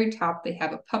at the very top, they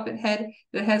have a puppet head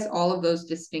that has all of those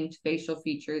distinct facial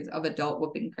features of adult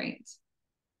whooping cranes.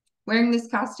 Wearing this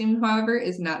costume, however,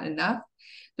 is not enough.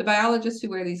 The biologists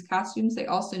who wear these costumes, they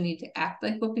also need to act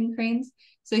like whooping cranes.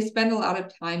 So they spend a lot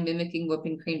of time mimicking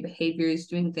whooping crane behaviors,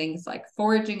 doing things like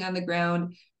foraging on the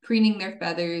ground, preening their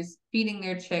feathers, feeding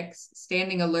their chicks,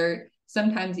 standing alert,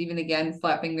 sometimes even again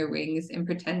flapping their wings and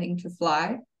pretending to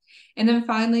fly. And then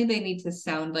finally, they need to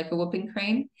sound like a whooping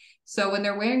crane. So when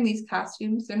they're wearing these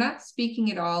costumes, they're not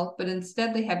speaking at all, but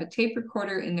instead they have a tape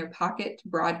recorder in their pocket to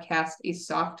broadcast a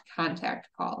soft contact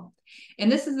call.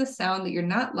 And this is a sound that you're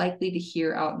not likely to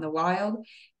hear out in the wild,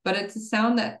 but it's a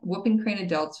sound that whooping crane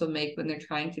adults will make when they're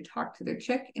trying to talk to their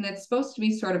chick, and it's supposed to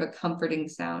be sort of a comforting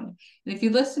sound. And if you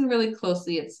listen really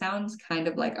closely, it sounds kind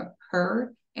of like a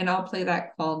purr, and I'll play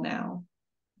that call now.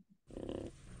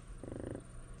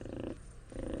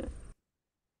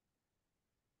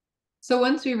 So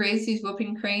once we raise these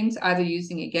whooping cranes, either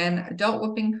using, again, adult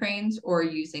whooping cranes or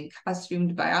using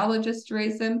costumed biologists to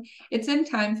raise them, it's in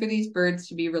time for these birds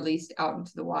to be released out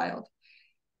into the wild.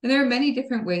 And there are many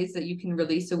different ways that you can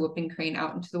release a whooping crane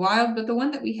out into the wild, but the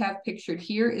one that we have pictured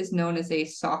here is known as a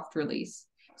soft release.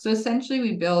 So essentially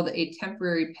we build a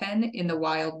temporary pen in the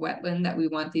wild wetland that we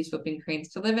want these whooping cranes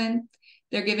to live in.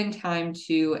 They're given time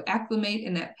to acclimate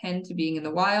in that pen to being in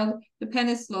the wild. The pen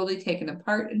is slowly taken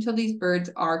apart until these birds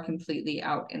are completely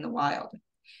out in the wild.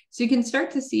 So you can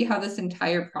start to see how this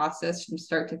entire process from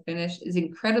start to finish is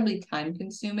incredibly time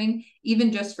consuming,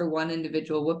 even just for one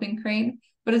individual whooping crane,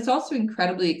 but it's also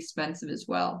incredibly expensive as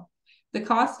well. The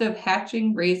cost of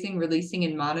hatching, raising, releasing,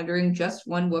 and monitoring just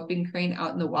one whooping crane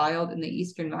out in the wild in the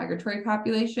eastern migratory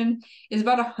population is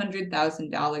about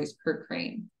 $100,000 per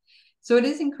crane. So it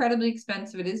is incredibly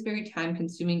expensive, it is very time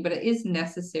consuming, but it is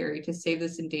necessary to save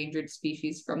this endangered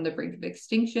species from the brink of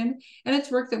extinction, and it's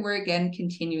work that we're again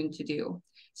continuing to do.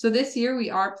 So this year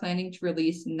we are planning to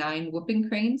release 9 whooping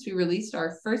cranes. We released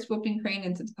our first whooping crane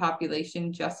into the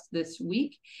population just this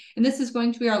week, and this is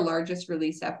going to be our largest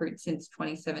release effort since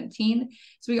 2017.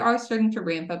 So we are starting to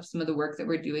ramp up some of the work that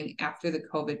we're doing after the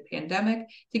COVID pandemic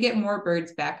to get more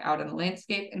birds back out on the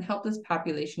landscape and help this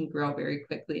population grow very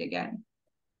quickly again.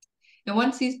 And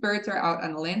once these birds are out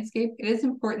on the landscape, it is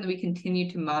important that we continue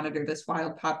to monitor this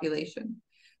wild population.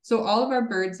 So all of our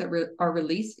birds that are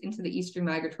released into the eastern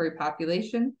migratory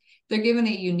population, they're given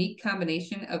a unique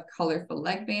combination of colorful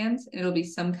leg bands, and it'll be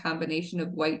some combination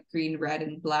of white, green, red,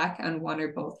 and black on one or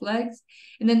both legs.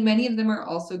 And then many of them are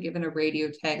also given a radio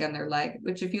tag on their leg,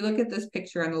 which if you look at this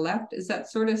picture on the left, is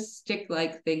that sort of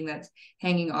stick-like thing that's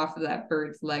hanging off of that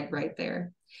bird's leg right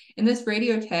there. And this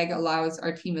radio tag allows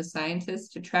our team of scientists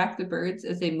to track the birds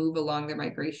as they move along their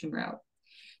migration route.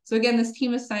 So again, this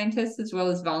team of scientists, as well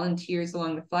as volunteers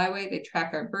along the flyway, they track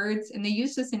our birds, and they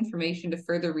use this information to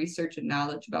further research and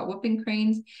knowledge about whooping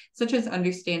cranes, such as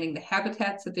understanding the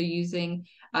habitats that they're using,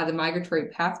 the migratory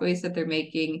pathways that they're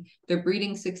making, their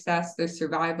breeding success, their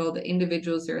survival, the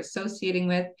individuals they're associating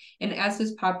with. And as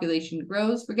this population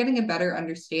grows, we're getting a better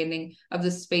understanding of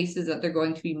the spaces that they're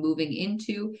going to be moving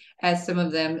into, as some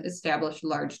of them establish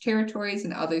large territories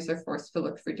and others are forced to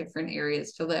look for different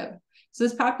areas to live. So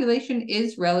this population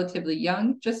is relatively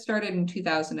young, just started in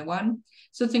 2001.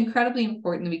 So it's incredibly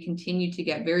important that we continue to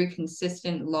get very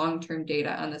consistent long-term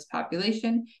data on this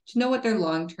population to know what their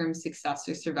long-term success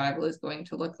or survival is going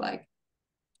to look like.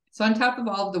 So on top of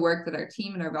all of the work that our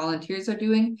team and our volunteers are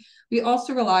doing, we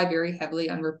also rely very heavily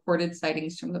on reported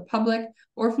sightings from the public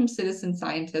or from citizen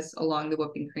scientists along the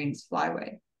whooping crane's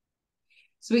flyway.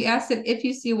 So we ask that if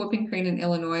you see a whooping crane in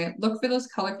Illinois, look for those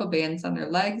colorful bands on their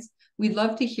legs. We'd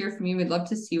love to hear from you. We'd love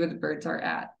to see where the birds are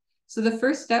at. So the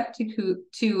first step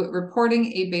to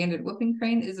reporting a banded whooping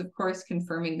crane is, of course,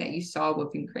 confirming that you saw a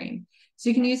whooping crane. So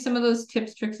you can use some of those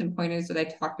tips, tricks, and pointers that I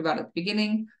talked about at the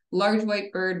beginning. Large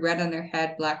white bird, red on their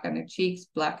head, black on their cheeks,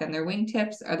 black on their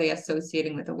wingtips. Are they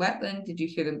associating with a wetland? Did you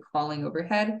hear them crawling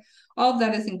overhead? All of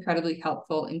that is incredibly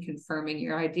helpful in confirming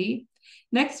your ID.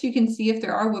 Next, you can see if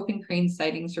there are whooping crane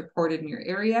sightings reported in your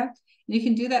area. You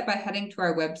can do that by heading to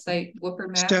our website,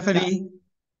 whoopermap. Stephanie?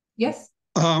 Yes?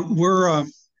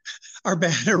 Our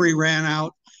battery ran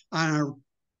out on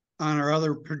our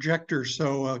other projector,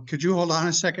 so could you hold on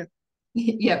a second?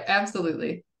 Yep,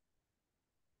 absolutely.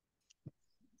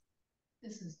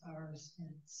 This is ours.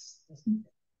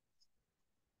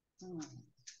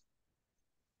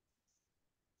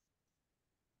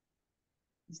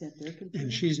 Is that their computer?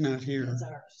 And she's not here. That's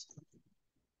ours.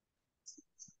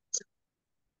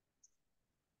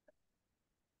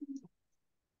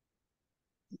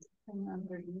 And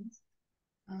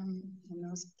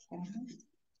those cabinets.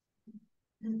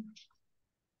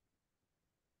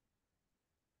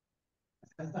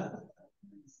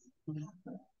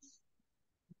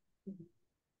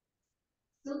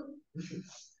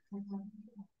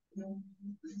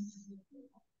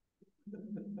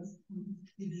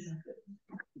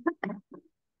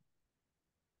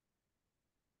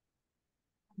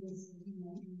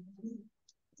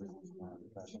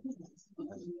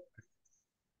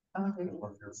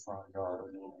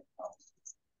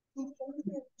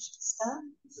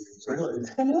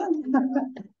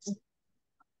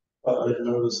 I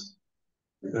noticed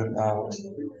that now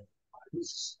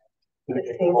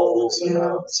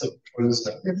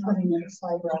You're putting in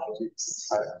fiber optics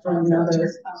from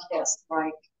another, yes,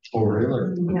 like. Oh,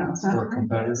 really? Yeah. For a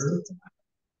competitor?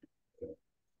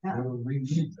 Yeah. Well, we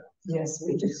need that. Yes,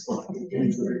 we just.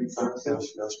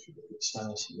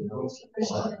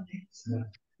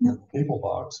 The cable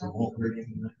box, it won't bring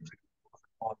in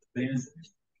on the band.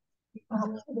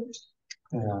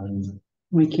 And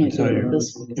We can't so do you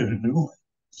this. get a new one.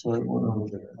 So I went over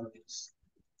there.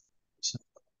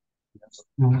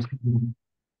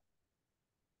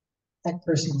 That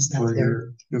person's not Where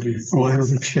there. you'll be. Oh, I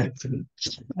haven't checked.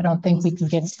 I don't think we can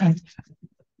get it.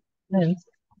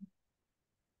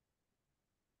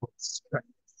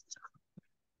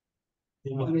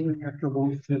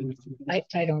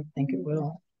 I don't think it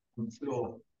will.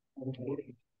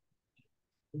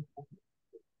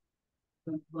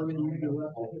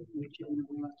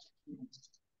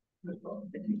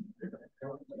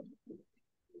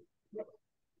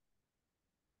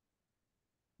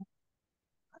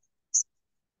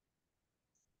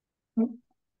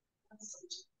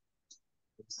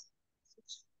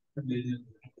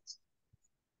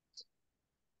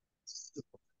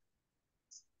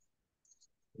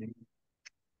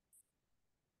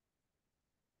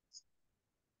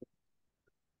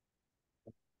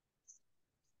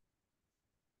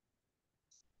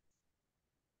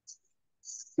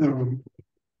 Well,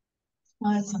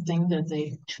 that's something that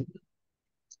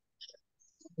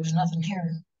there's nothing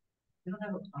here. We don't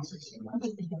have a conversation. I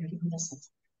think they have given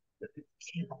this.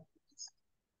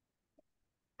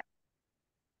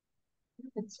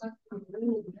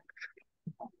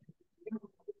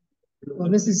 Well,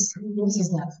 this is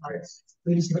not hard.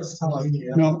 We just need to follow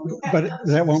you. No, but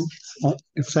that won't,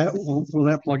 if that won't, will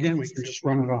that plug in? We can just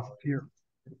run it off of here.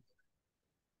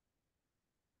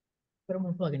 But I'm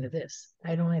gonna plug into this.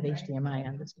 I don't have HDMI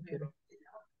on this computer.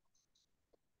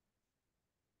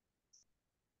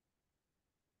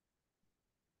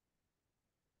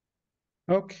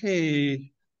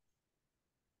 Okay.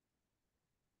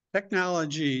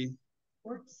 Technology.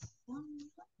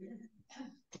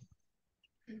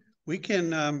 We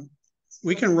can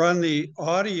run the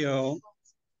audio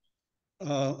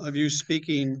of you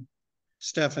speaking,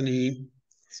 Stephanie,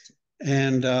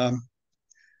 and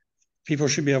people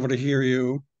should be able to hear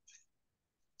you,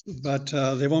 but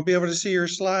they won't be able to see your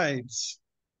slides.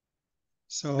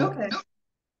 So Okay.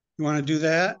 you want to do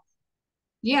that?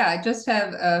 Yeah, I just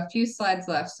have a few slides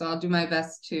left, so I'll do my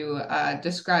best to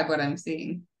describe what I'm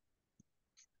seeing.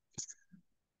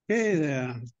 Okay,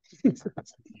 then.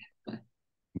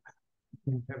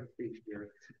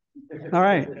 All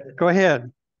right, go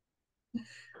ahead.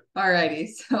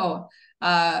 Alrighty, so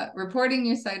reporting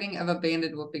your sighting of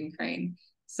abandoned whooping crane.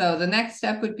 So the next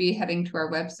step would be heading to our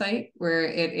website where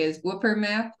it is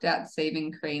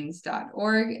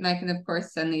whoopermap.savingcranes.org. And I can, of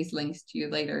course, send these links to you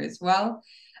later as well.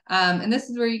 And this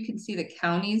is where you can see the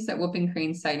counties that whooping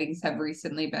crane sightings have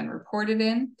recently been reported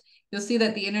in. You'll see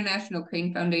that the International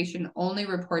Crane Foundation only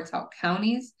reports out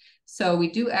counties. So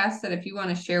we do ask that if you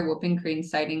want to share whooping crane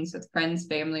sightings with friends,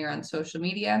 family, or on social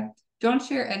media, don't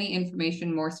share any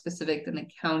information more specific than the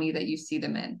county that you see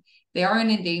them in. They are an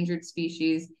endangered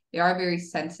species. They are very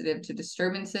sensitive to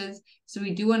disturbances. So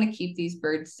we do want to keep these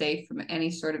birds safe from any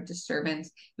sort of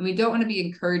disturbance. And we don't want to be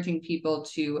encouraging people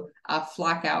to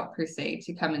flock out per se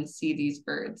to come and see these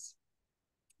birds.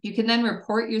 You can then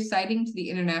report your sighting to the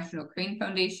International Crane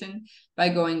Foundation by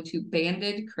going to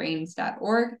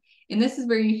bandedcranes.org. And this is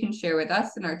where you can share with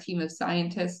us and our team of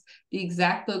scientists the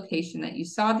exact location that you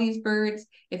saw these birds,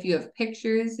 if you have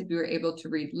pictures, if you were able to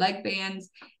read leg bands,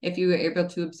 if you were able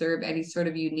to observe any sort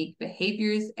of unique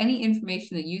behaviors, any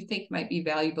information that you think might be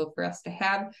valuable for us to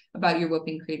have about your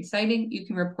whooping crane sighting, you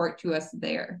can report to us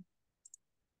there.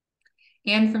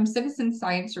 And from citizen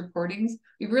science reportings,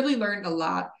 we've really learned a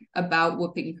lot about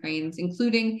whooping cranes,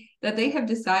 including that they have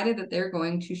decided that they're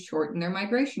going to shorten their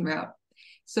migration route.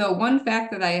 So one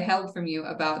fact that I held from you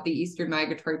about the eastern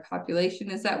migratory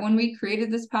population is that when we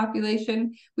created this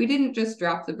population, we didn't just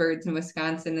drop the birds in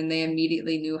Wisconsin and they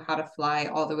immediately knew how to fly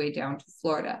all the way down to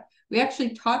Florida. We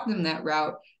actually taught them that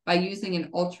route by using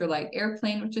an ultralight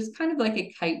airplane, which is kind of like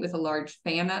a kite with a large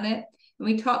fan on it. And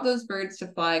we taught those birds to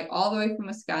fly all the way from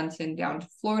Wisconsin down to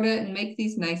Florida and make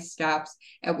these nice stops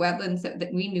at wetlands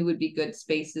that we knew would be good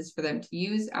spaces for them to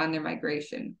use on their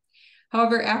migration.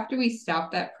 However, after we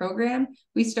stopped that program,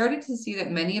 we started to see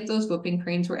that many of those whooping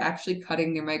cranes were actually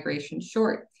cutting their migration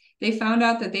short. They found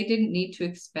out that they didn't need to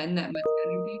expend that much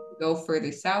energy to go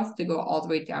further south, to go all the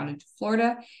way down into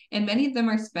Florida, and many of them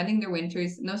are spending their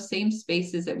winters in those same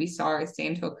spaces that we saw as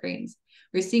sandhill cranes.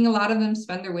 We're seeing a lot of them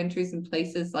spend their winters in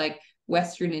places like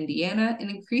Western Indiana, and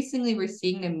increasingly we're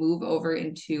seeing them move over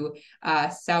into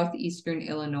southeastern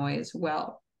Illinois as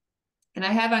well. And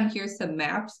I have on here some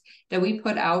maps that we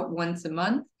put out once a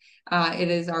month. It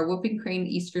is our whooping crane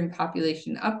Eastern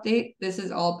Population Update. This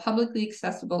is all publicly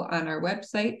accessible on our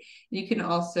website. You can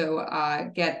also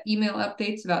get email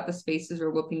updates about the spaces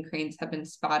where whooping cranes have been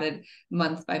spotted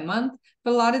month by month.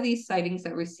 But a lot of these sightings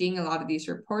that we're seeing, a lot of these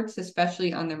reports,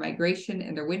 especially on their migration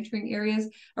and their wintering areas,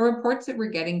 are reports that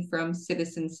we're getting from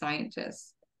citizen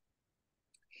scientists.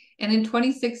 And in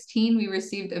 2016, we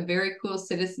received a very cool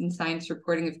citizen science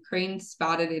reporting of cranes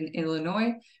spotted in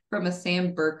Illinois from a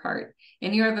Sam Burkhart.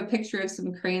 And you have a picture of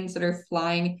some cranes that are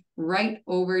flying right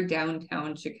over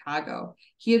downtown Chicago.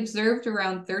 He observed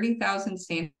around 30,000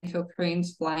 sandhill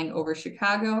cranes flying over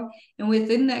Chicago. And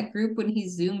within that group, when he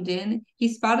zoomed in,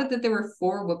 he spotted that there were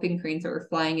 4 whooping cranes that were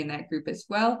flying in that group as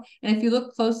well. And if you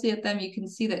look closely at them, you can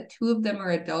see that 2 of them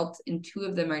are adults and 2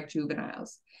 of them are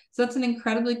juveniles. So that's an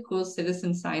incredibly cool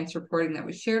citizen science reporting that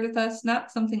was shared with us,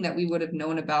 not something that we would have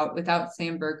known about without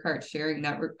Sam Burkhart sharing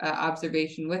that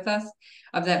observation with us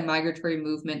of that migratory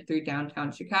movement through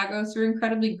downtown Chicago. So we're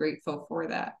incredibly grateful for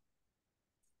that.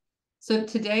 So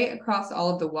today, across all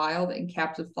of the wild and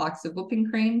captive flocks of whooping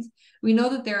cranes, we know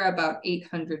that there are about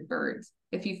 800 birds.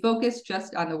 If you focus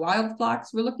just on the wild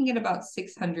flocks, we're looking at about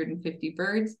 650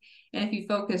 birds. And if you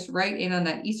focus right in on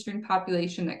that eastern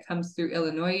population that comes through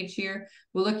Illinois each year,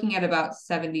 we're looking at about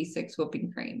 76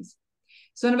 whooping cranes.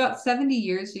 So in about 70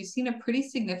 years, we've seen a pretty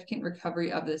significant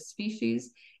recovery of this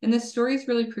species. And this story is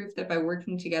really proof that by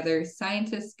working together,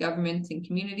 scientists, governments, and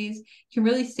communities can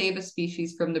really save a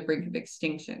species from the brink of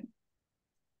extinction.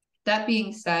 That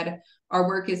being said, our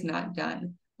work is not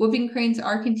done. Whooping cranes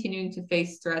are continuing to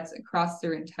face threats across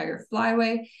their entire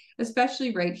flyway,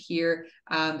 especially right here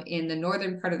in the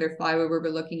northern part of their flyway where we're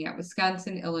looking at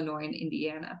Wisconsin, Illinois, and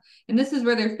Indiana. And this is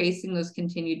where they're facing those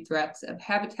continued threats of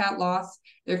habitat loss.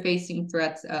 They're facing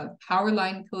threats of power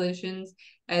line collisions,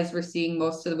 as we're seeing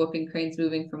most of the whooping cranes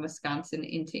moving from Wisconsin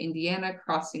into Indiana,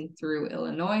 crossing through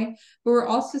Illinois. But we're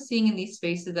also seeing in these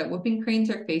spaces that whooping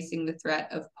cranes are facing the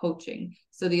threat of poaching,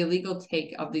 so the illegal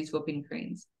take of these whooping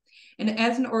cranes. And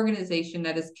as an organization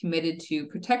that is committed to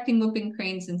protecting whooping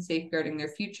cranes and safeguarding their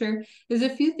future, there's a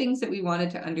few things that we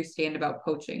wanted to understand about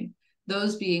poaching.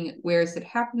 Those being, where is it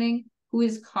happening, who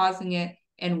is causing it,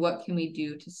 and what can we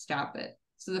do to stop it?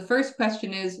 So the first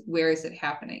question is, where is it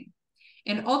happening?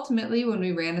 And ultimately, when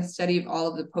we ran a study of all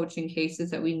of the poaching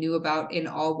cases that we knew about in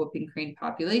all whooping crane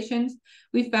populations,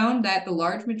 we found that the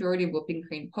large majority of whooping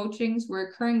crane poachings were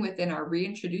occurring within our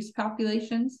reintroduced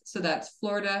populations. So that's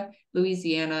Florida,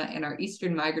 Louisiana, and our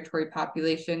eastern migratory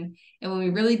population. And when we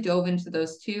really dove into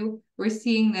those two, we're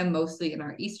seeing them mostly in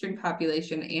our eastern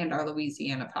population and our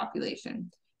Louisiana population.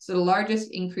 So the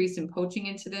largest increase in poaching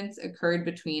incidents occurred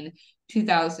between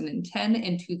 2010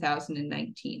 and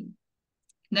 2019.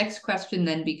 Next question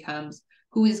then becomes,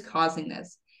 who is causing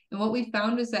this? And what we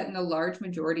found is that in the large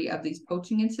majority of these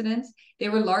poaching incidents, they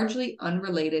were largely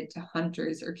unrelated to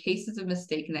hunters or cases of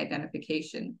mistaken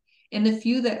identification. In the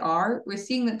few that are, we're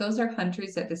seeing that those are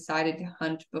hunters that decided to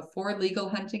hunt before legal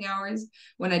hunting hours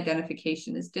when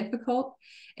identification is difficult.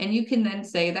 And you can then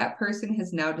say that person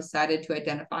has now decided to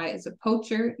identify as a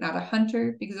poacher, not a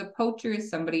hunter, because a poacher is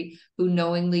somebody who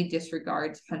knowingly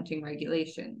disregards hunting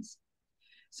regulations.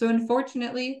 So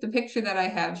unfortunately, the picture that I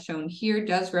have shown here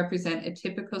does represent a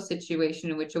typical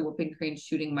situation in which a whooping crane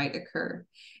shooting might occur.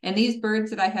 And these birds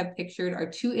that I have pictured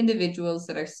are 2 individuals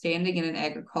that are standing in an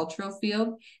agricultural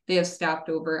field. They have stopped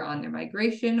over on their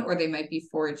migration, or they might be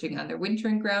foraging on their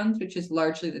wintering grounds, which is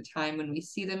largely the time when we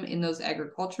see them in those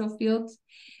agricultural fields.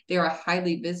 They are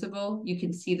highly visible. You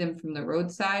can see them from the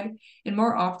roadside. And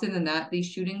more often than not, these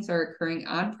shootings are occurring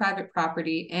on private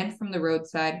property and from the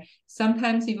roadside,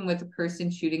 sometimes even with a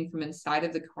person shooting from inside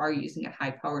of the car using a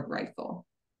high-powered rifle.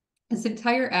 This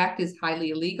entire act is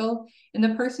highly illegal, and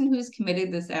the person who has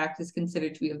committed this act is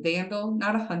considered to be a vandal,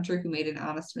 not a hunter who made an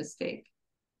honest mistake.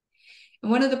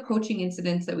 And one of the poaching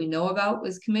incidents that we know about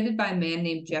was committed by a man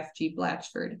named Jeff G.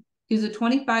 Blatchford. He was a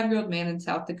 25-year-old man in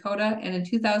South Dakota, and in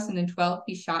 2012,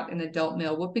 he shot an adult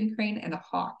male whooping crane and a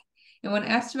hawk. And when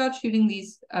asked about shooting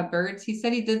these birds, he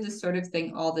said he did this sort of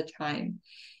thing all the time.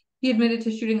 He admitted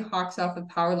to shooting hawks off of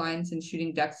power lines and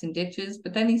shooting ducks in ditches,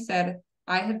 but then he said,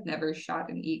 "I have never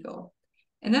shot an eagle."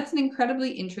 And that's an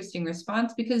incredibly interesting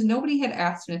response because nobody had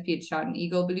asked him if he had shot an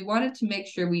eagle, but he wanted to make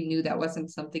sure we knew that wasn't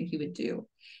something he would do.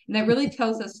 And that really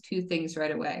tells us 2 things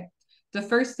right away. The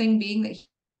first thing being that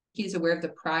he's aware of the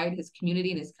pride his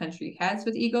community and his country has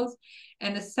with eagles.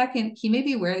 And the second, he may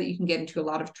be aware that you can get into a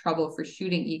lot of trouble for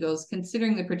shooting eagles,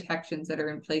 considering the protections that are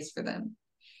in place for them.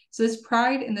 So this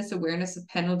pride and this awareness of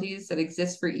penalties that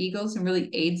exists for eagles and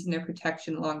really aids in their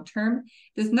protection long-term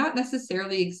does not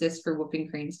necessarily exist for whooping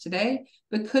cranes today,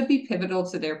 but could be pivotal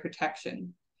to their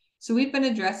protection. So we've been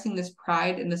addressing this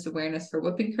pride and this awareness for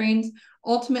whooping cranes,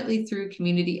 ultimately through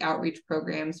community outreach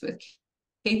programs with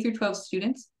K-12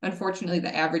 students. Unfortunately,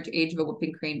 the average age of a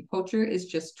whooping crane poacher is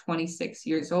just 26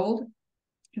 years old.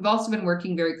 We've also been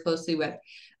working very closely with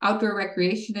outdoor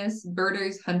recreationists,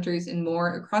 birders, hunters, and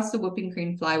more across the Whooping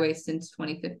Crane Flyway since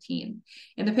 2015.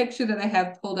 And the picture that I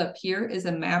have pulled up here is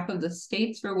a map of the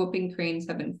states where whooping cranes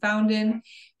have been found in,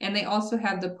 and they also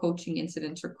have the poaching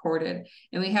incidents recorded.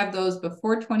 And we have those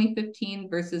before 2015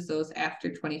 versus those after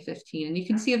 2015. And you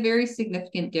can see a very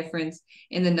significant difference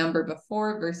in the number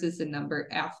before versus the number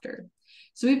after.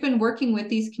 So we've been working with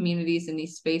these communities in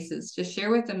these spaces to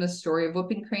share with them the story of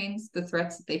whooping cranes, the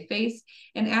threats that they face,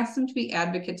 and ask them to be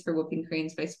advocates for whooping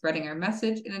cranes by spreading our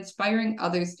message and inspiring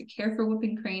others to care for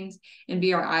whooping cranes and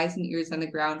be our eyes and ears on the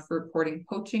ground for reporting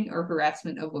poaching or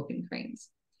harassment of whooping cranes.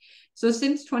 So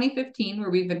since 2015, where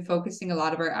we've been focusing a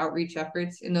lot of our outreach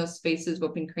efforts in those spaces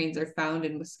whooping cranes are found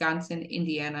in Wisconsin,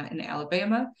 Indiana, and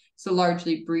Alabama, so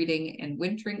largely breeding and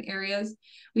wintering areas,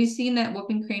 we've seen that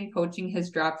whooping crane poaching has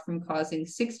dropped from causing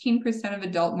 16% of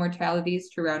adult mortalities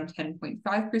to around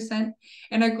 10.5%,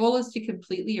 and our goal is to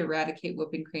completely eradicate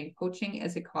whooping crane poaching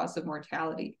as a cause of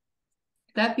mortality.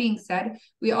 That being said,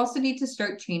 we also need to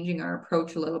start changing our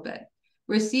approach a little bit.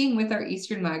 We're seeing with our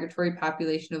eastern migratory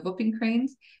population of whooping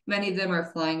cranes, many of them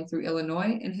are flying through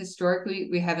Illinois, and historically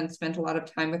we haven't spent a lot of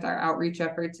time with our outreach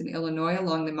efforts in Illinois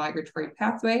along the migratory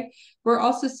pathway. We're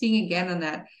also seeing again on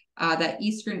that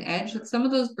eastern edge that some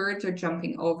of those birds are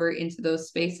jumping over into those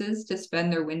spaces to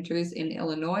spend their winters in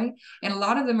Illinois, and a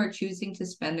lot of them are choosing to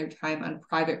spend their time on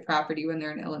private property when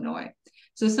they're in Illinois.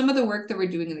 So some of the work that we're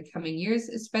doing in the coming years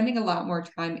is spending a lot more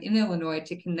time in Illinois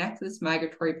to connect this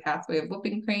migratory pathway of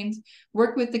whooping cranes,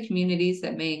 work with the communities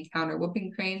that may encounter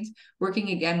whooping cranes, working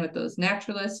again with those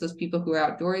naturalists, those people who are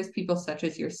outdoors, people such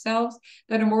as yourselves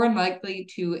that are more likely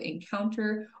to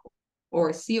encounter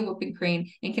or see a whooping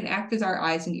crane and can act as our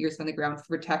eyes and ears on the ground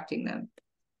for protecting them.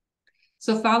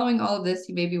 So following all of this,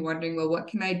 you may be wondering, well, what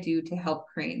can I do to help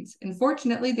cranes? And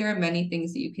fortunately, there are many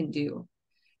things that you can do.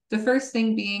 The first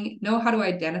thing being, know how to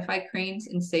identify cranes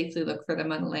and safely look for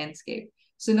them on the landscape.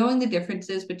 So knowing the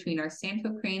differences between our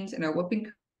sandhill cranes and our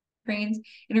whooping cranes,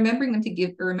 and remembering to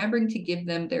give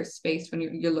them their space when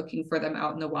you're looking for them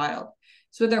out in the wild.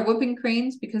 So with our whooping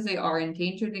cranes, because they are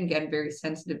endangered and again very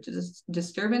sensitive to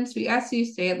disturbance, we ask that you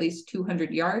stay at least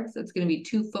 200 yards. That's going to be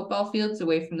 2 football fields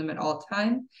away from them at all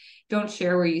time. Don't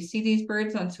share where you see these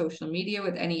birds on social media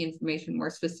with any information more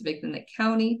specific than the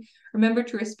county. Remember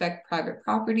to respect private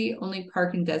property, only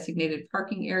park in designated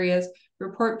parking areas,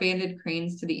 report banded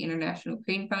cranes to the International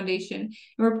Crane Foundation,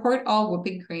 and report all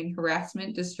whooping crane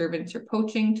harassment, disturbance, or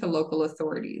poaching to local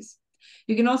authorities.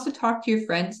 You can also talk to your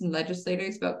friends and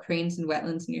legislators about cranes and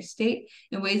wetlands in your state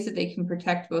and ways that they can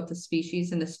protect both the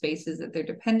species and the spaces that they're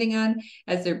depending on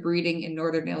as they're breeding in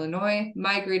northern Illinois,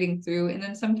 migrating through, and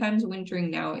then sometimes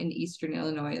wintering now in eastern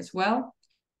Illinois as well.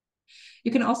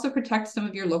 You can also protect some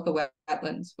of your local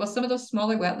wetlands. While some of those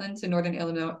smaller wetlands in northern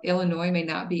Illinois may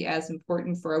not be as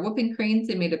important for our whooping cranes,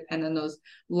 they may depend on those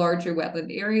larger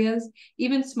wetland areas.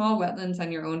 Even small wetlands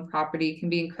on your own property can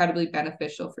be incredibly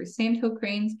beneficial for sandhill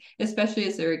cranes, especially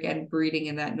as they're again breeding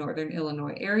in that northern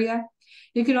Illinois area.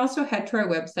 You can also head to our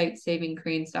website,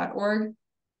 savingcranes.org.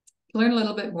 Learn a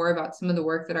little bit more about some of the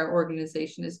work that our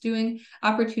organization is doing,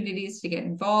 opportunities to get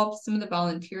involved, some of the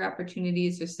volunteer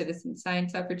opportunities or citizen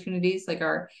science opportunities like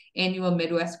our annual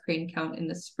Midwest Crane Count in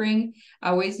the spring,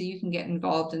 ways that you can get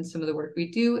involved in some of the work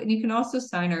we do, and you can also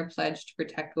sign our pledge to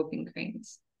protect whooping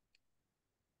cranes.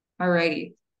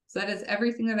 Alrighty, so that is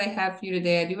everything that I have for you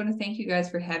today. I do want to thank you guys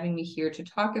for having me here to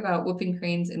talk about whooping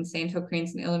cranes and sandhill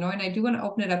cranes in Illinois, and I do want to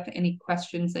open it up to any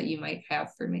questions that you might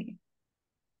have for me.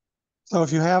 So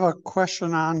if you have a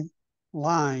question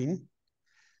online,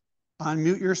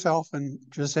 unmute yourself and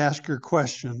just ask your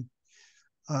question.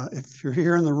 If you're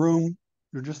here in the room,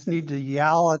 you just need to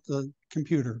yell at the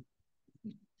computer.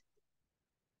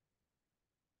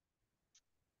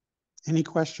 Any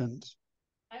questions?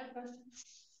 I have a question.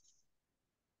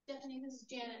 Stephanie, this is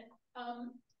Janet.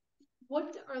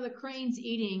 What are the cranes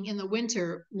eating in the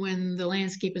winter when the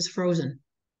landscape is frozen?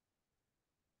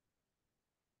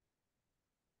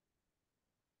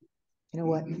 You know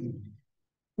what?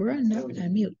 We're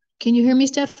on mute. Can you hear me,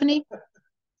 Stephanie?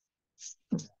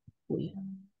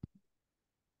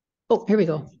 Oh, here we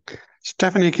go.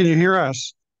 Stephanie, can you hear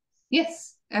us?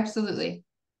 Yes, absolutely.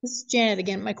 This is Janet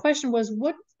again. My question was,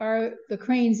 what are the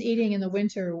cranes eating in the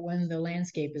winter when the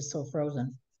landscape is so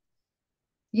frozen?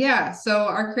 Yeah, so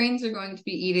our cranes are going to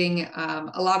be eating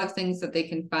a lot of things that they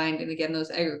can find, and again, those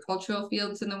agricultural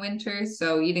fields in the winter.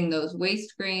 So eating those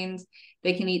waste grains,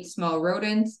 they can eat small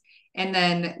rodents. And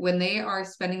then when they are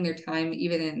spending their time,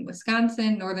 even in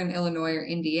Wisconsin, northern Illinois, or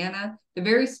Indiana, they're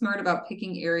very smart about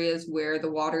picking areas where the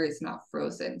water is not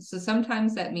frozen. So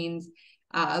sometimes that means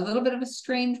a little bit of a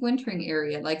strange wintering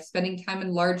area, like spending time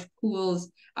in large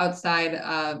pools outside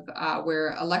of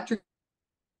where electrical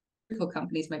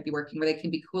companies might be working, where they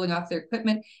can be cooling off their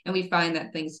equipment, and we find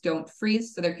that things don't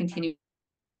freeze, so they're continuing.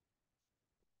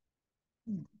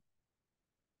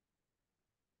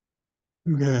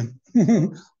 Okay.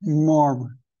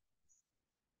 More.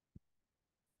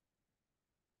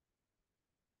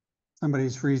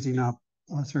 Somebody's freezing up.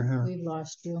 Bless her hair. We've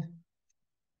lost you.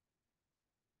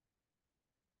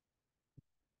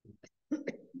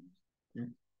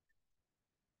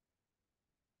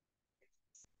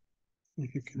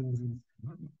 If you can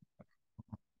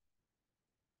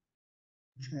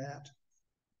chat.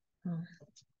 Oh.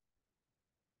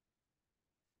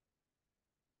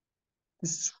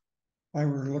 This is why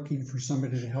we're looking for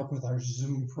somebody to help with our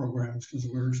Zoom programs, because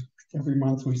every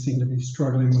month we seem to be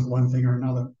struggling with one thing or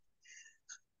another.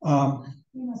 Oop,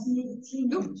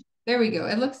 there we go.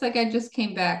 It looks like I just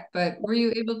came back, but were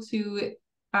you able to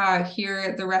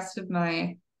hear the rest of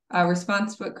my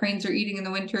response to what cranes are eating in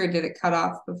the winter, or did it cut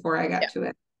off before I got to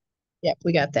it? Yep,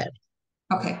 we got that.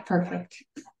 Okay, perfect.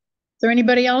 Is there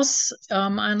anybody else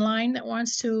online that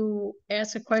wants to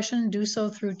ask a question? Do so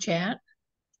through chat.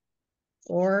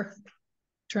 Or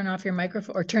turn off your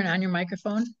microphone or turn on your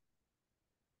microphone.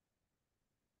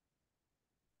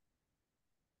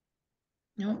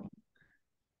 No.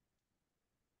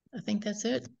 I think that's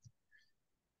it.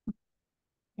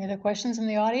 Any other questions in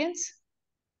the audience?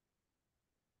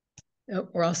 Oh,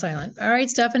 we're all silent. All right,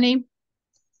 Stephanie.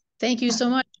 Thank you so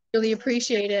much. Really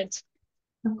appreciate it.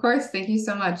 Of course. Thank you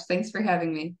so much. Thanks for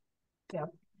having me. Yep.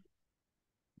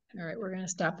 All right, we're going to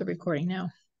stop the recording now.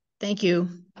 Thank you.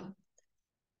 I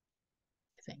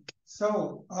think.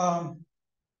 So,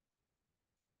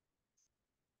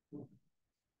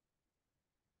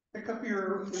 pick up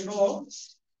your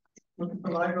envelopes. Look at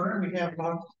the library. We have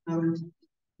about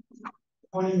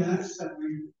 20 minutes that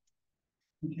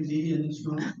we can be in this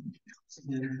room.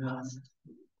 And,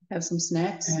 Have some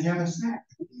snacks. and have a snack.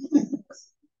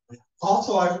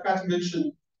 Also, I forgot to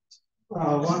mention, one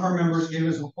of our members gave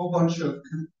us a whole bunch of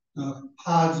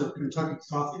pods of Kentucky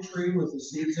coffee tree with the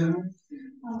seeds in them.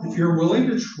 If you're willing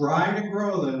to try to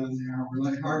grow them, and they are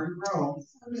really hard to grow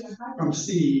from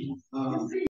seed,